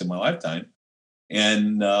 6 in my lifetime.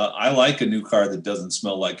 And I like a new car that doesn't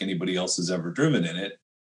smell like anybody else has ever driven in it,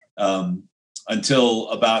 until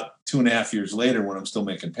about 2.5 years later when I'm still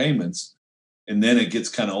making payments. And then it gets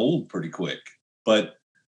kind of old pretty quick. But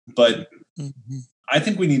I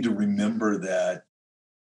think we need to remember that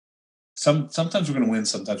sometimes we're going to win,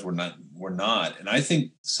 sometimes we're not. And I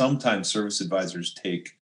think sometimes service advisors take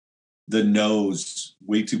the no's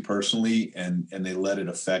way too personally, and they let it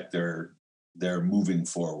affect their moving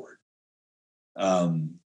forward.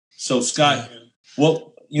 So Scott,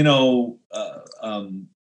 well,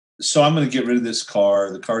 so I'm going to get rid of this car.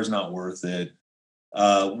 The car's not worth it.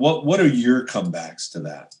 What are your comebacks to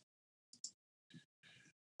that?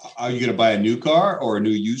 Are you going to buy a new car or a new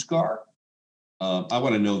used car? I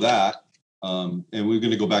want to know that. And we're going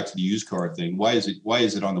to go back to the used car thing. Why is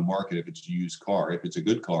it on the market if it's a used car? If it's a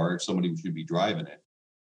good car, if somebody should be driving it.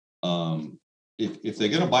 If they're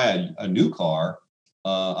going to buy a new car,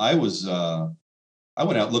 I went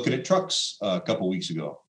out looking at trucks a couple of weeks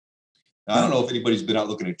ago. Now, I don't know if anybody's been out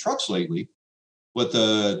looking at trucks lately, but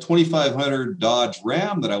the 2500 Dodge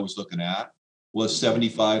Ram that I was looking at was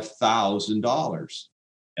 $75,000.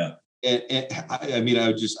 Yeah.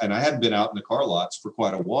 And I hadn't been out in the car lots for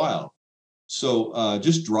quite a while. So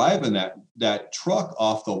just driving that truck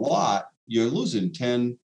off the lot, you're losing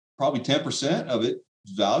probably 10% of its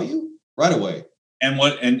value right away.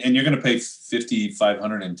 And you're going to pay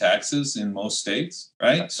 $5,500 in taxes in most states,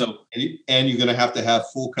 right? So and you're going to have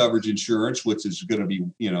full coverage insurance, which is going to be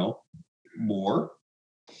more.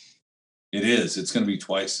 It is. It's going to be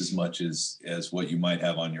twice as much as what you might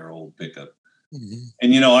have on your old pickup. Mm-hmm.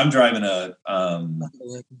 And I'm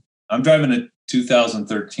driving a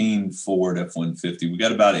 2013 Ford F-150. We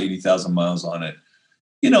got about 80,000 miles on it.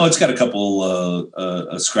 It's got a couple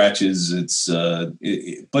scratches.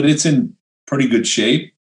 But it's in pretty good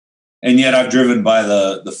shape. And yet I've driven by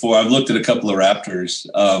the Ford. I've looked at a couple of Raptors.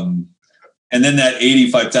 And then that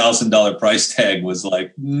 $85,000 price tag was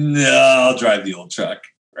like, no, I'll drive the old truck.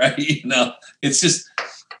 Right?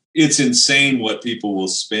 It's insane what people will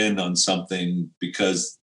spend on something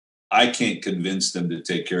because I can't convince them to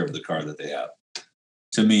take care of the car that they have.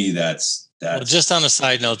 To me, that's. Well, just on a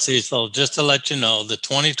side note, Cecil, just to let you know, the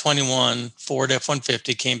 2021 Ford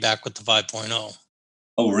F-150 came back with the 5.0.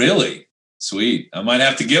 Oh, really? Sweet. I might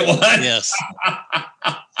have to get one. Yes.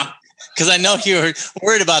 Because I know you were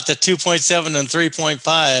worried about the 2.7 and 3.5,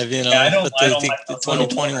 I don't the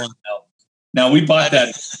 2021. Now, we bought that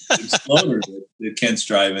Exploder that Kent's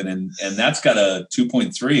driving, and that's got a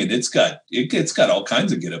 2.3, and it's got all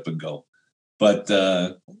kinds of get up and go. But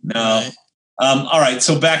no. Right. All right.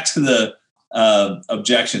 So back to the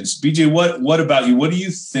objections. BJ, what about you? What do you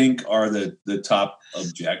think are the top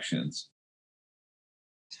objections?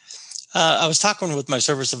 I was talking with my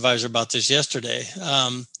service advisor about this yesterday.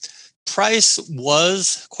 Price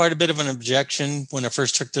was quite a bit of an objection when I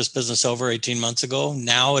first took this business over 18 months ago.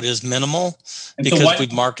 Now it is minimal because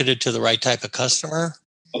we've marketed to the right type of customer.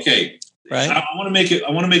 Okay. Right. I want to make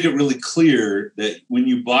it really clear that when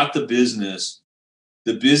you bought the business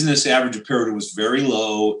average repair was very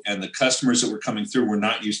low, and the customers that were coming through were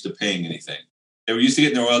not used to paying anything. They were used to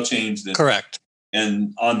getting their oil changed. Correct.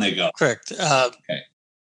 And on they go. Correct. Okay.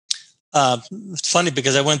 It's funny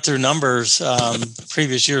because I went through numbers,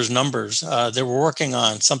 previous year's numbers. They were working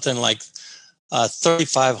on something like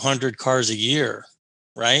 3,500 cars a year,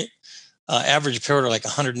 right? Average repair order like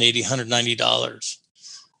 $180,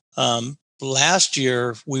 $190. Last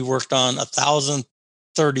year, we worked on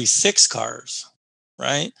 1,036 cars,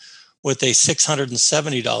 right? With a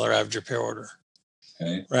 $670 average repair order.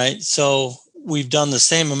 Okay. Right? So we've done the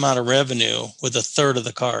same amount of revenue with a third of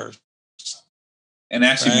the cars. And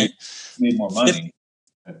actually right? made more money.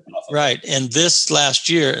 Right. And this last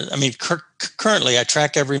year, currently I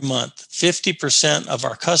track every month, 50% of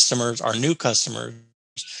our customers are new customers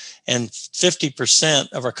and 50%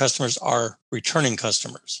 of our customers are returning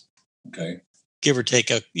customers. Okay. Give or take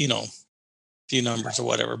a, few numbers or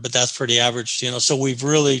whatever, but that's pretty average, so we've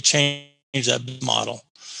really changed that model.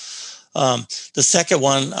 The second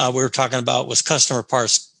one we were talking about was customer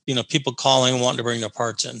parts, people calling, wanting to bring their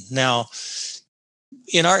parts in. Now,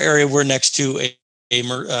 in our area, we're next to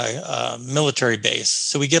a military base.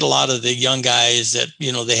 So we get a lot of the young guys that,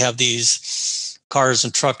 they have these cars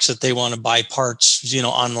and trucks that they want to buy parts,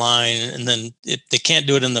 online. And then if they can't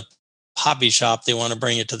do it in the hobby shop, they want to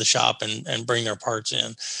bring it to the shop and bring their parts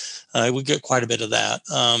in. We get quite a bit of that.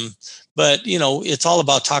 But, it's all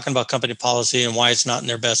about talking about company policy and why it's not in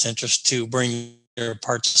their best interest to bring their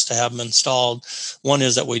parts to have them installed. One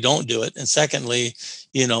is that we don't do it. And secondly,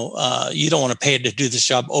 you don't want to pay to do this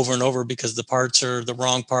job over and over because the parts are the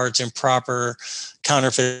wrong parts, improper,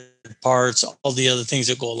 counterfeit parts, all the other things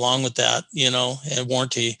that go along with that, and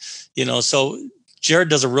warranty, so Jared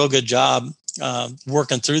does a real good job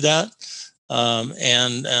working through that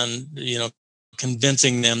and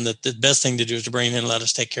convincing them that the best thing to do is to bring in and let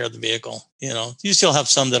us take care of the vehicle. You still have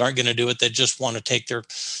some that aren't going to do it. They just want to take their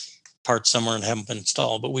parts somewhere and have them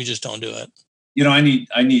installed, but we just don't do it.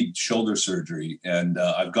 I need shoulder surgery, and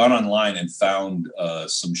I've gone online and found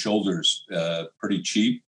some shoulders pretty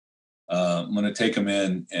cheap. I'm going to take them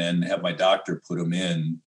in and have my doctor put them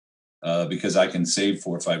in because I can save $4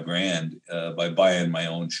 or $5 grand by buying my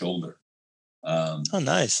own shoulder. Oh,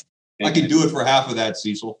 nice. I can do it for half of that,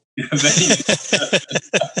 Cecil.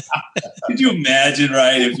 Could you imagine,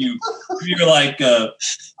 right? If you're like, I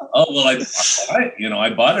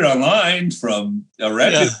bought it online from a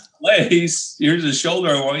reputable place. Here's a shoulder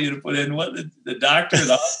I want you to put in. What the doctor at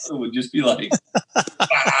the hospital would just be like,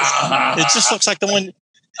 It just looks like the one.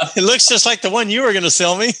 It looks just like the one you were going to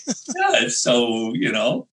sell me. Yeah, so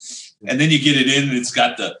and then you get it in, and it's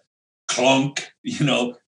got the clunk,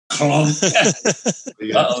 clunk. Defect.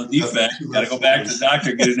 Got to go back to the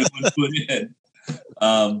doctor, get a new one put in.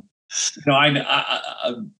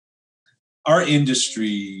 Our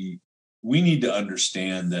industry, we need to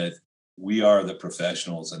understand that we are the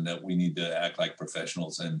professionals and that we need to act like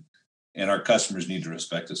professionals, and our customers need to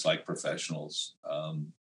respect us like professionals.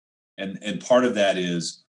 And part of that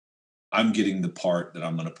is I'm getting the part that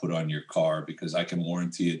I'm going to put on your car because I can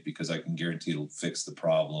warranty it, because I can guarantee it'll fix the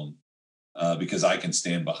problem, because I can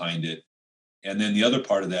stand behind it. And then the other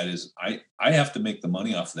part of that is I have to make the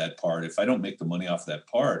money off of that part. If I don't make the money off of that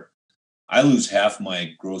part, I lose half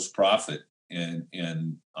my gross profit, and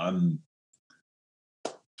I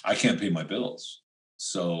can't pay my bills.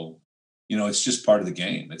 So, it's just part of the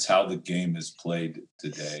game. It's how the game is played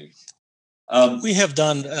today. We have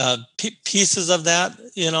done pieces of that,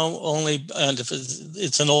 only if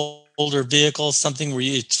it's an older vehicle, something where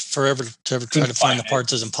it's forever to try to find the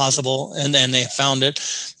parts is impossible, and then they found it.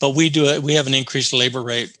 But we do it. We have an increased labor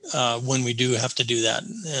rate when we do have to do that.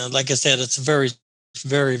 Like I said, it's a very,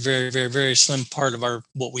 very, very, very, very slim part of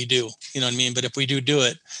what we do. You know what I mean? But if we do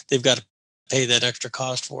it, they've got to pay that extra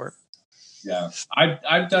cost for it. Yeah,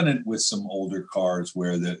 I've done it with some older cars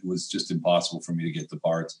where that was just impossible for me to get the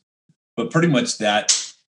parts. But pretty much that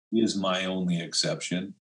is my only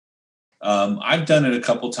exception. I've done it a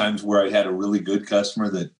couple times where I had a really good customer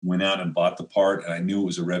that went out and bought the part, and I knew it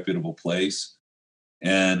was a reputable place.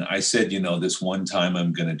 And I said, this one time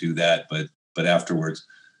I'm going to do that, but afterwards,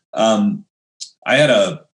 I had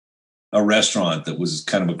a restaurant that was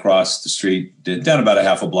kind of across the street, down about a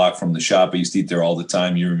half a block from the shop. I used to eat there all the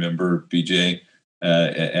time. You remember, BJ,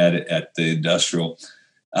 at the industrial.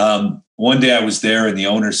 One day I was there, and the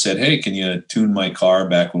owner said, "Hey, can you tune my car?"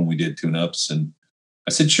 Back when we did tune-ups. And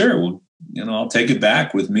I said, "Sure. Well, I'll take it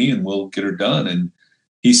back with me and we'll get her done." And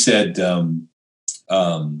he said, "Well,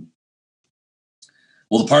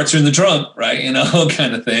 the parts are in the trunk, right?"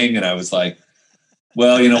 Kind of thing. And I was like,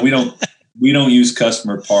 "Well, we don't use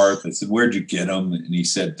customer parts." I said, "Where'd you get them?" And he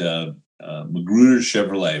said, Magruder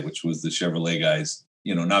Chevrolet, which was the Chevrolet guys,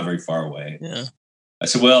 not very far away. Yeah. I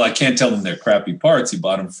said, "Well, I can't tell him they're crappy parts. He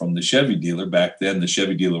bought them from the Chevy dealer. Back then, the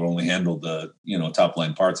Chevy dealer only handled the, top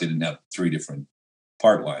line parts. They didn't have 3 different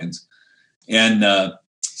part lines." And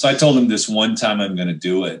so I told him this one time I'm going to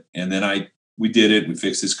do it. And then we did it. We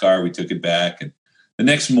fixed his car. We took it back. And the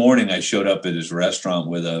next morning I showed up at his restaurant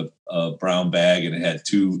with a brown bag, and it had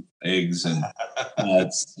 2 eggs and a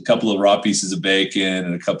couple of raw pieces of bacon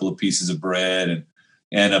and a couple of pieces of bread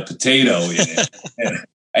and a potato in it. And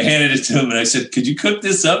I handed it to him and I said, "Could you cook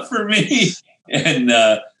this up for me?" And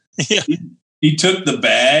he took the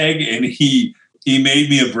bag and he made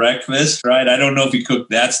me a breakfast, right? I don't know if he cooked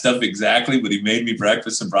that stuff exactly, but he made me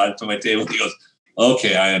breakfast and brought it to my table. He goes,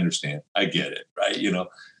 "Okay, I understand. I get it." Right.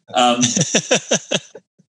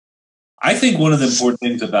 I think one of the important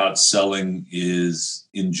things about selling is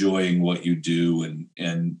enjoying what you do and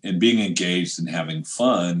being engaged and having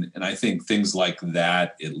fun. And I think things like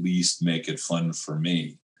that at least make it fun for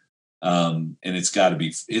me. And it's got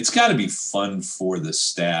to be fun for the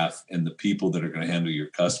staff and the people that are going to handle your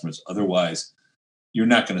customers. Otherwise, you're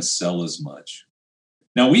not going to sell as much.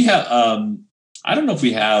 Now we have, I don't know if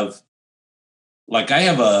we have, like I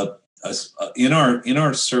have a in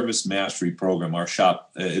our service mastery program, our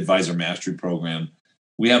shop advisor mastery program,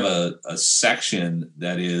 we have a section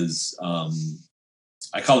that is,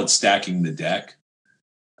 I call it stacking the deck.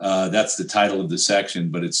 That's the title of the section,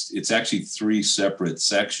 but it's actually 3 separate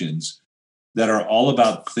sections that are all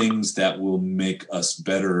about things that will make us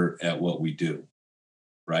better at what we do,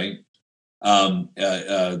 right?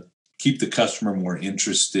 Keep the customer more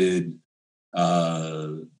interested,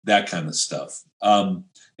 that kind of stuff. And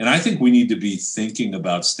I think we need to be thinking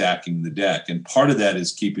about stacking the deck. And part of that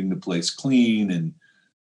is keeping the place clean and,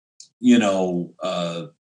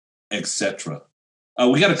 et cetera.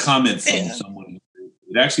 We got a comment from someone.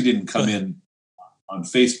 It actually didn't come in on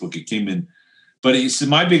Facebook. It came in. But he said,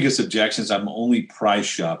 my biggest objection is I'm only price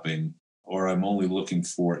shopping, or I'm only looking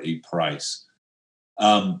for a price.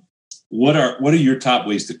 What are your top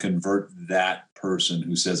ways to convert that person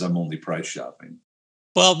who says I'm only price shopping?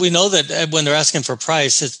 Well, we know that when they're asking for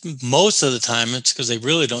price, it's most of the time it's because they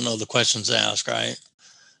really don't know the questions to ask, right?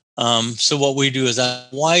 So what we do is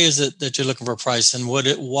why is it that you're looking for a price, and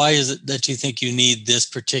why is it that you think you need this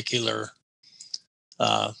particular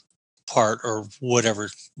part or whatever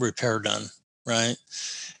repair done, right?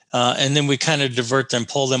 And then we kind of divert them,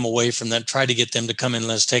 pull them away from that, try to get them to come in.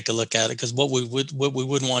 Let's take a look at it, because what we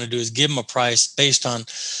wouldn't want to do is give them a price based on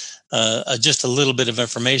just a little bit of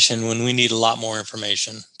information when we need a lot more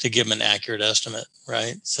information to give them an accurate estimate,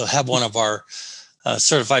 right? So have one of our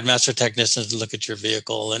certified master technicians look at your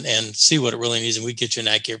vehicle and see what it really needs, and we get you an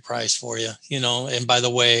accurate price for you. And by the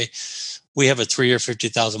way, we have a 3-year,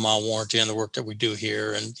 50,000-mile warranty on the work that we do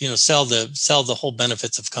here, and sell the whole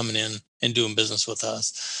benefits of coming in and doing business with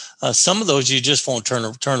us. Some of those you just won't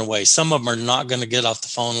turn away. Some of them are not going to get off the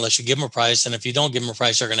phone unless you give them a price, and if you don't give them a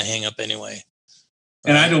price, they're going to hang up anyway.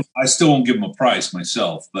 And I still won't give them a price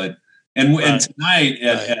myself, but and tonight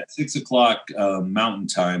at 6:00 Mountain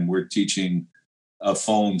Time, we're teaching a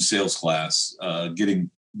phone sales class,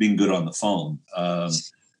 being good on the phone.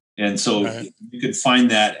 And so you can find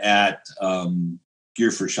that at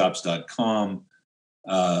gearforshops.com.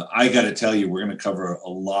 I got to tell you, we're going to cover a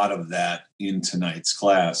lot of that in tonight's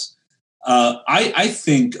class. I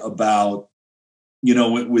think about,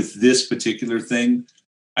 with this particular thing,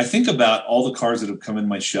 I think about all the cars that have come in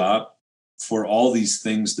my shop for all these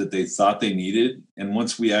things that they thought they needed. And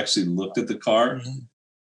once we actually looked at the car,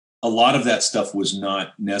 a lot of that stuff was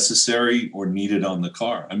not necessary or needed on the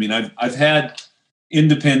car. I mean, I've had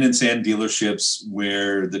independents and dealerships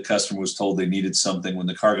where the customer was told they needed something. When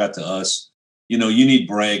the car got to us, you need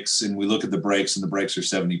brakes, and we look at the brakes and the brakes are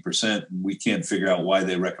 70%, and we can't figure out why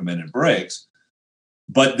they recommended brakes.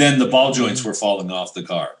 But then the ball joints were falling off the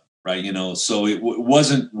car, right? So it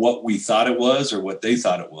wasn't what we thought it was or what they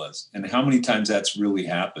thought it was. And how many times that's really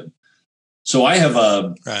happened. So I have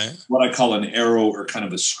what I call an arrow, or kind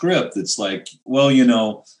of a script that's like, well,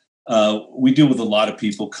 we deal with a lot of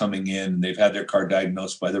people coming in, and they've had their car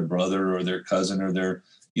diagnosed by their brother or their cousin or their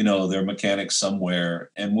mechanic somewhere.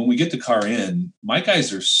 And when we get the car in, my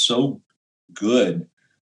guys are so good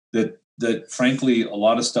that frankly, a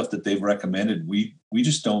lot of stuff that they've recommended, we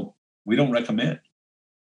don't recommend.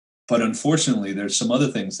 But unfortunately, there's some other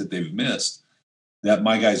things that they've missed that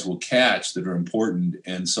my guys will catch that are important.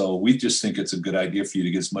 And so we just think it's a good idea for you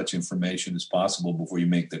to get as much information as possible before you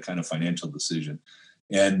make the kind of financial decision.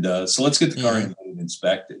 And so let's get the car in and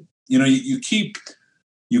inspected. You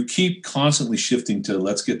keep constantly shifting to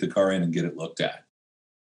let's get the car in and get it looked at.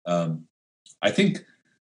 I think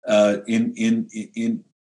in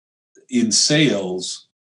sales,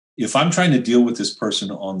 if I'm trying to deal with this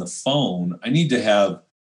person on the phone, I need to have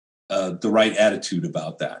the right attitude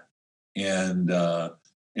about that. And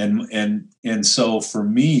so for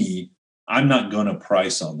me, I'm not going to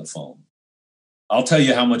price on the phone. I'll tell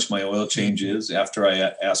you how much my oil change is after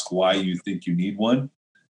I ask why you think you need one.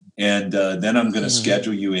 And then I'm going to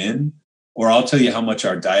schedule you in, or I'll tell you how much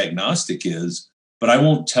our diagnostic is, but I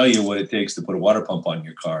won't tell you what it takes to put a water pump on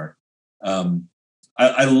your car.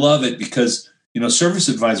 I love it because, service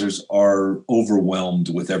advisors are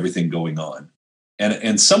overwhelmed with everything going on.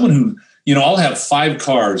 And someone who, I'll have 5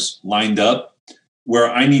 cars lined up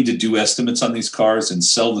where I need to do estimates on these cars and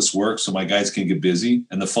sell this work so my guys can get busy,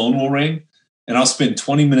 and the phone will ring. And I'll spend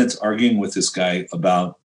 20 minutes arguing with this guy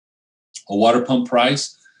about a water pump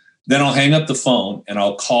price. Then I'll hang up the phone and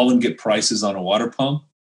I'll call and get prices on a water pump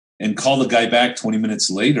and call the guy back 20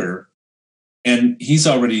 minutes later. And he's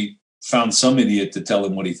already found some idiot to tell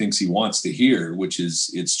him what he thinks he wants to hear, which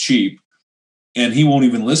is it's cheap. And he won't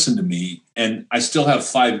even listen to me. And I still have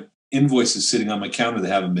 5 invoices sitting on my counter that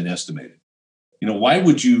haven't been estimated. Why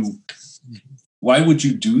would you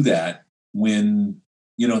do that when,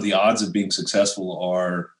 the odds of being successful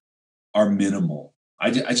are are minimal. I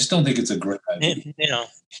just don't think it's a great idea. You know,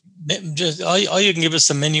 just all you can give us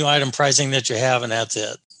the menu item pricing that you have, and that's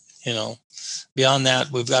it. You know, beyond that,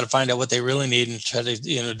 we've got to find out what they really need and try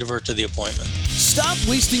to, divert to the appointment. Stop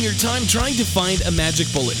wasting your time trying to find a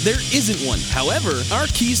magic bullet. There isn't one. However, our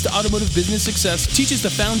Keys to Automotive Business Success teaches the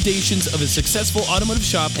foundations of a successful automotive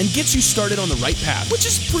shop and gets you started on the right path, which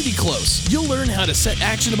is pretty close. You'll learn how to set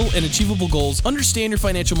actionable and achievable goals, understand your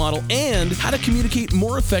financial model, and how to communicate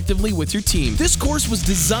more effectively with your team. This course was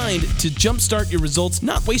designed to jumpstart your results,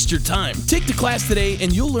 not waste your time. Take the class today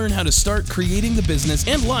and you'll learn how to start creating the business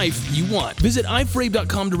and life you want. Visit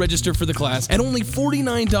iframe.com to register for the class at only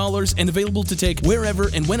 $49 and available to take wherever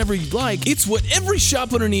and whenever you'd like. It's what every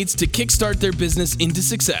shop owner needs to kickstart their business into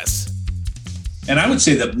success. And I would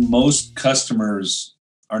say that most customers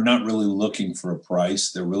are not really looking for a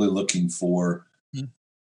price. They're really looking for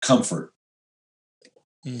comfort.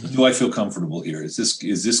 Mm-hmm. Do I feel comfortable here? Is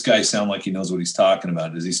this guy sound like he knows what he's talking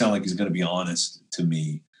about? Does he sound like he's going to be honest to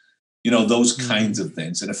me? Those kinds of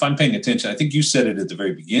things. And if I'm paying attention, I think you said it at the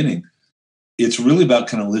very beginning, it's really about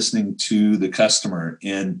kind of listening to the customer.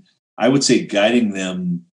 And I would say guiding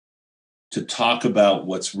them to talk about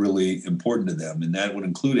what's really important to them. And that would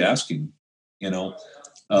include asking,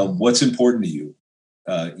 what's important to you?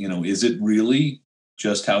 Is it really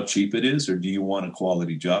just how cheap it is, or do you want a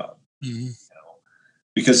quality job? Mm-hmm.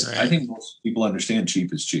 Because right. I think most people understand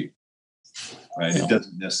cheap is cheap, right? Yeah. It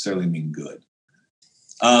doesn't necessarily mean good.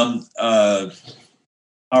 All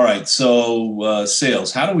right. So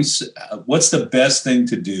sales, what's the best thing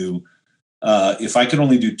to do? If I could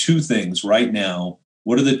only do two things right now,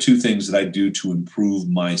 what are the two things that I do to improve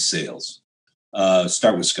my sales?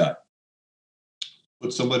 Start with Scott.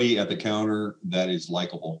 Put somebody at the counter that is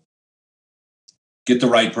likable. Get the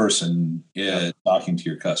right person talking to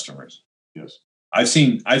your customers. Yes. I've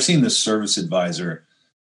seen the service advisor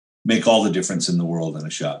make all the difference in the world in a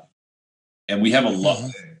shop. And we have a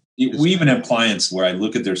lot. We even have clients where I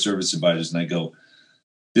look at their service advisors and I go,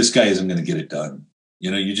 this guy isn't going to get it done.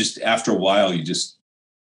 You just, after a while, you just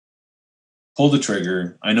pull the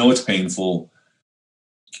trigger. I know it's painful.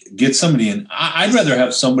 Get somebody in. I'd rather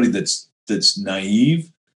have somebody that's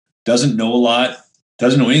naive, doesn't know a lot,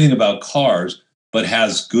 doesn't know anything about cars, but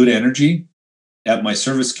has good energy at my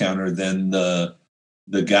service counter than the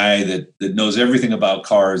guy that knows everything about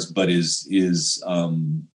cars, but is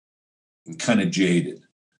kind of jaded.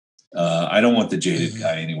 I don't want the jaded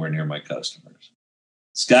guy anywhere near my customers.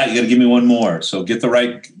 Scott, you got to give me one more. So get the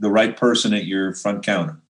right person at your front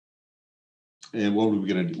counter. And what are we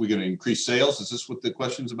going to do? We're going to increase sales. Is this what the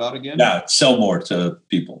question's about again? Yeah, sell more to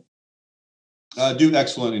people. Do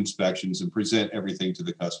excellent inspections and present everything to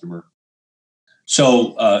the customer.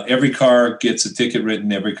 So every car gets a ticket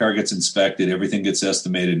written, every car gets inspected, everything gets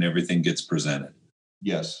estimated, and everything gets presented.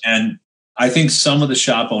 Yes. And I think some of the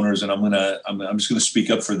shop owners, and I'm just going to speak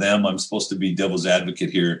up for them. I'm supposed to be devil's advocate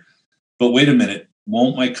here, but wait a minute.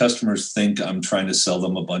 Won't my customers think I'm trying to sell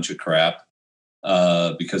them a bunch of crap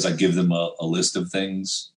because I give them a list of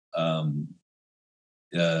things?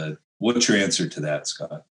 What's your answer to that,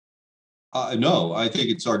 Scott? No, I think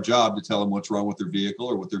it's our job to tell them what's wrong with their vehicle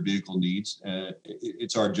or what their vehicle needs.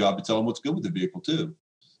 It's our job to tell them what's good with the vehicle too.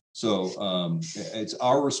 So it's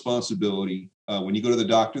our responsibility. When you go to the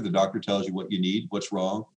doctor tells you what you need, what's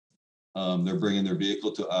wrong. They're bringing their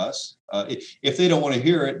vehicle to us. If they don't want to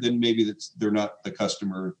hear it, then maybe they're not the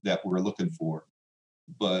customer that we're looking for.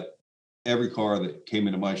 But every car that came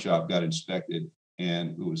into my shop got inspected,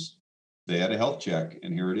 and they had a health check,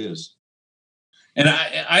 and here it is. And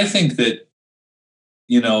I think that,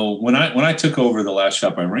 when I took over the last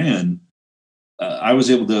shop I ran, I was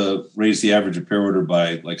able to raise the average repair order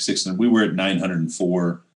by like 600. We were at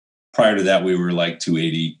 904. Prior to that, we were like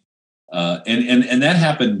 280. And that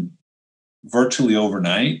happened virtually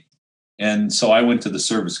overnight. And so I went to the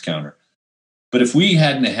service counter. But if we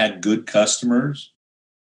hadn't had good customers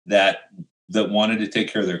that wanted to take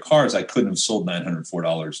care of their cars, I couldn't have sold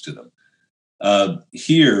 $904 to them.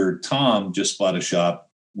 Here, Tom just bought a shop.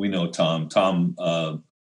 We know Tom from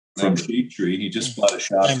Shade Tree. He just bought a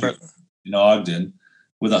shop in Ogden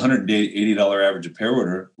with $180 average repair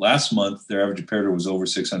order. Last month, their average repair order was over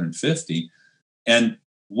 $650. And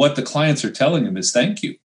what the clients are telling him is thank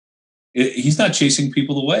you. He's not chasing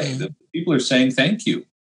people away. The people are saying thank you.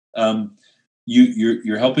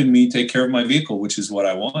 You're helping me take care of my vehicle, which is what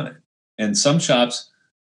I wanted. And some shops,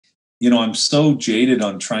 I'm so jaded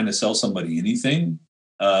on trying to sell somebody anything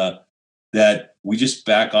that we just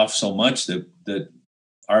back off so much that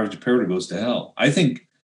our repair order goes to hell. I think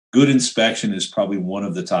good inspection is probably one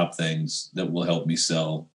of the top things that will help me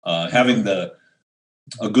sell. Having the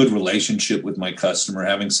a good relationship with my customer,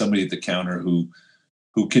 having somebody at the counter who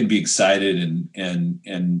can be excited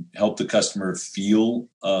and help the customer feel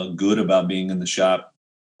good about being in the shop.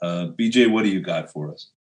 BJ, what do you got for us?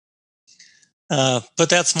 Put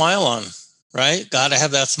that smile on, right? Got to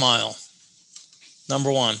have that smile.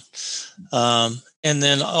 Number one. And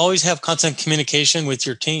then always have constant communication with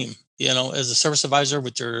your team, as a service advisor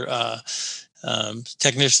with your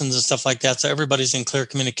technicians and stuff like that. So everybody's in clear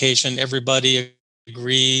communication. Everybody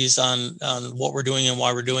agrees on what we're doing and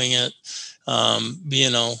why we're doing it.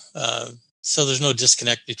 So there's no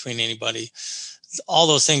disconnect between anybody. All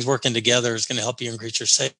those things working together is going to help you increase your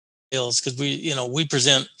sales, because we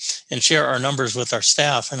present and share our numbers with our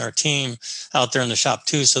staff and our team out there in the shop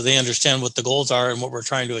too, so they understand what the goals are and what we're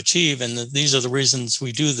trying to achieve, and these are the reasons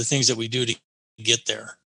we do the things that we do to get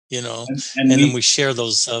there. And then we share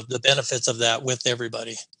those the benefits of that with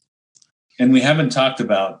everybody. And we haven't talked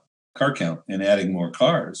about car count and adding more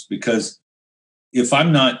cars, because if I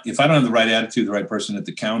don't have the right attitude, the right person at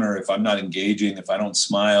the counter, if I'm not engaging, if I don't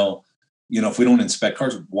smile, if we don't inspect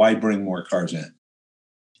cars, why bring more cars in?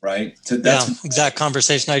 Right. So that's exact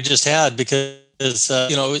conversation I just had, because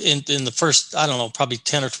in the first, I don't know, probably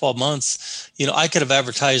 10 or 12 months, I could have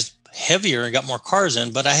advertised heavier and got more cars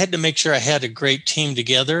in, but I had to make sure I had a great team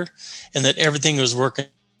together and that everything was working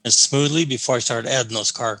smoothly before I started adding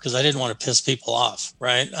those cars, because I didn't want to piss people off.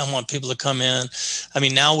 Right. I want people to come in. I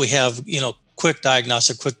mean, now we have, quick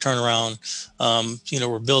diagnostic, quick turnaround.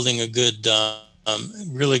 We're building a good,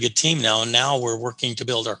 really good team now. And now we're working to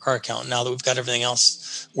build our car count now that we've got everything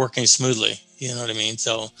else working smoothly. You know what I mean?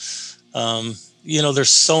 So, there's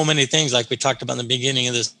so many things like we talked about in the beginning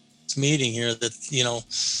of this meeting here that,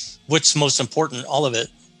 what's most important, all of it.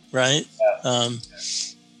 Right. Yeah.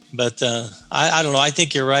 But I don't know. I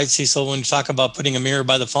think you're right, Cecil, when you talk about putting a mirror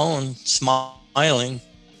by the phone, smiling.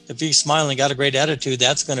 If he's smiling, got a great attitude,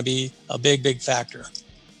 that's going to be a big, big factor.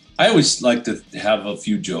 I always like to have a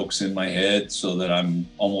few jokes in my head so that I'm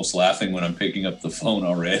almost laughing when I'm picking up the phone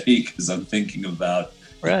already, because I'm thinking about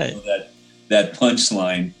that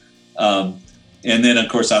punchline. And then, of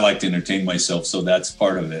course, I like to entertain myself, so that's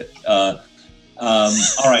part of it. All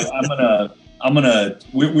right,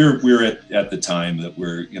 we're at the time that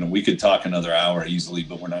we could talk another hour easily,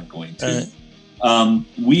 but we're not going to. Right.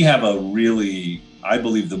 We have a really, I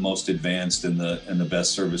believe, the most advanced and the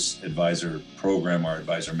best service advisor program, our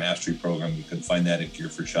advisor mastery program. You can find that at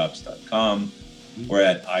gearforshops.com or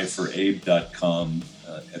at iforabe.com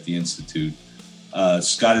at the Institute.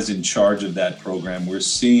 Scott is in charge of that program. We're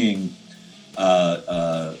seeing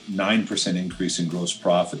 9% increase in gross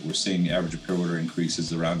profit. We're seeing average repair order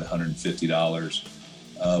increases around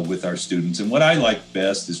 $150 with our students. And what I like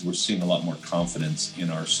best is we're seeing a lot more confidence in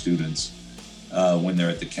our students when they're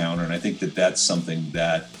at the counter. And I think that's something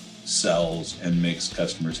that sells and makes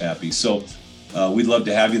customers happy. So we'd love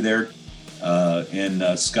to have you there.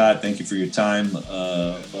 And Scott, thank you for your time,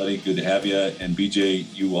 buddy. Good to have you. And BJ,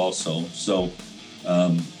 you also. So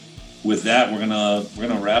with that, we're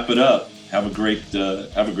gonna wrap it up. Have a great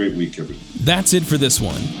week, everyone. That's it for this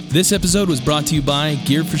one. This episode was brought to you by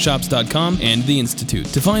gearforshops.com and the Institute.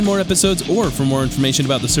 To find more episodes or for more information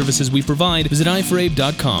about the services we provide, visit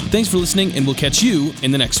iforabe.com. Thanks for listening, and we'll catch you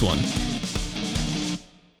in the next one.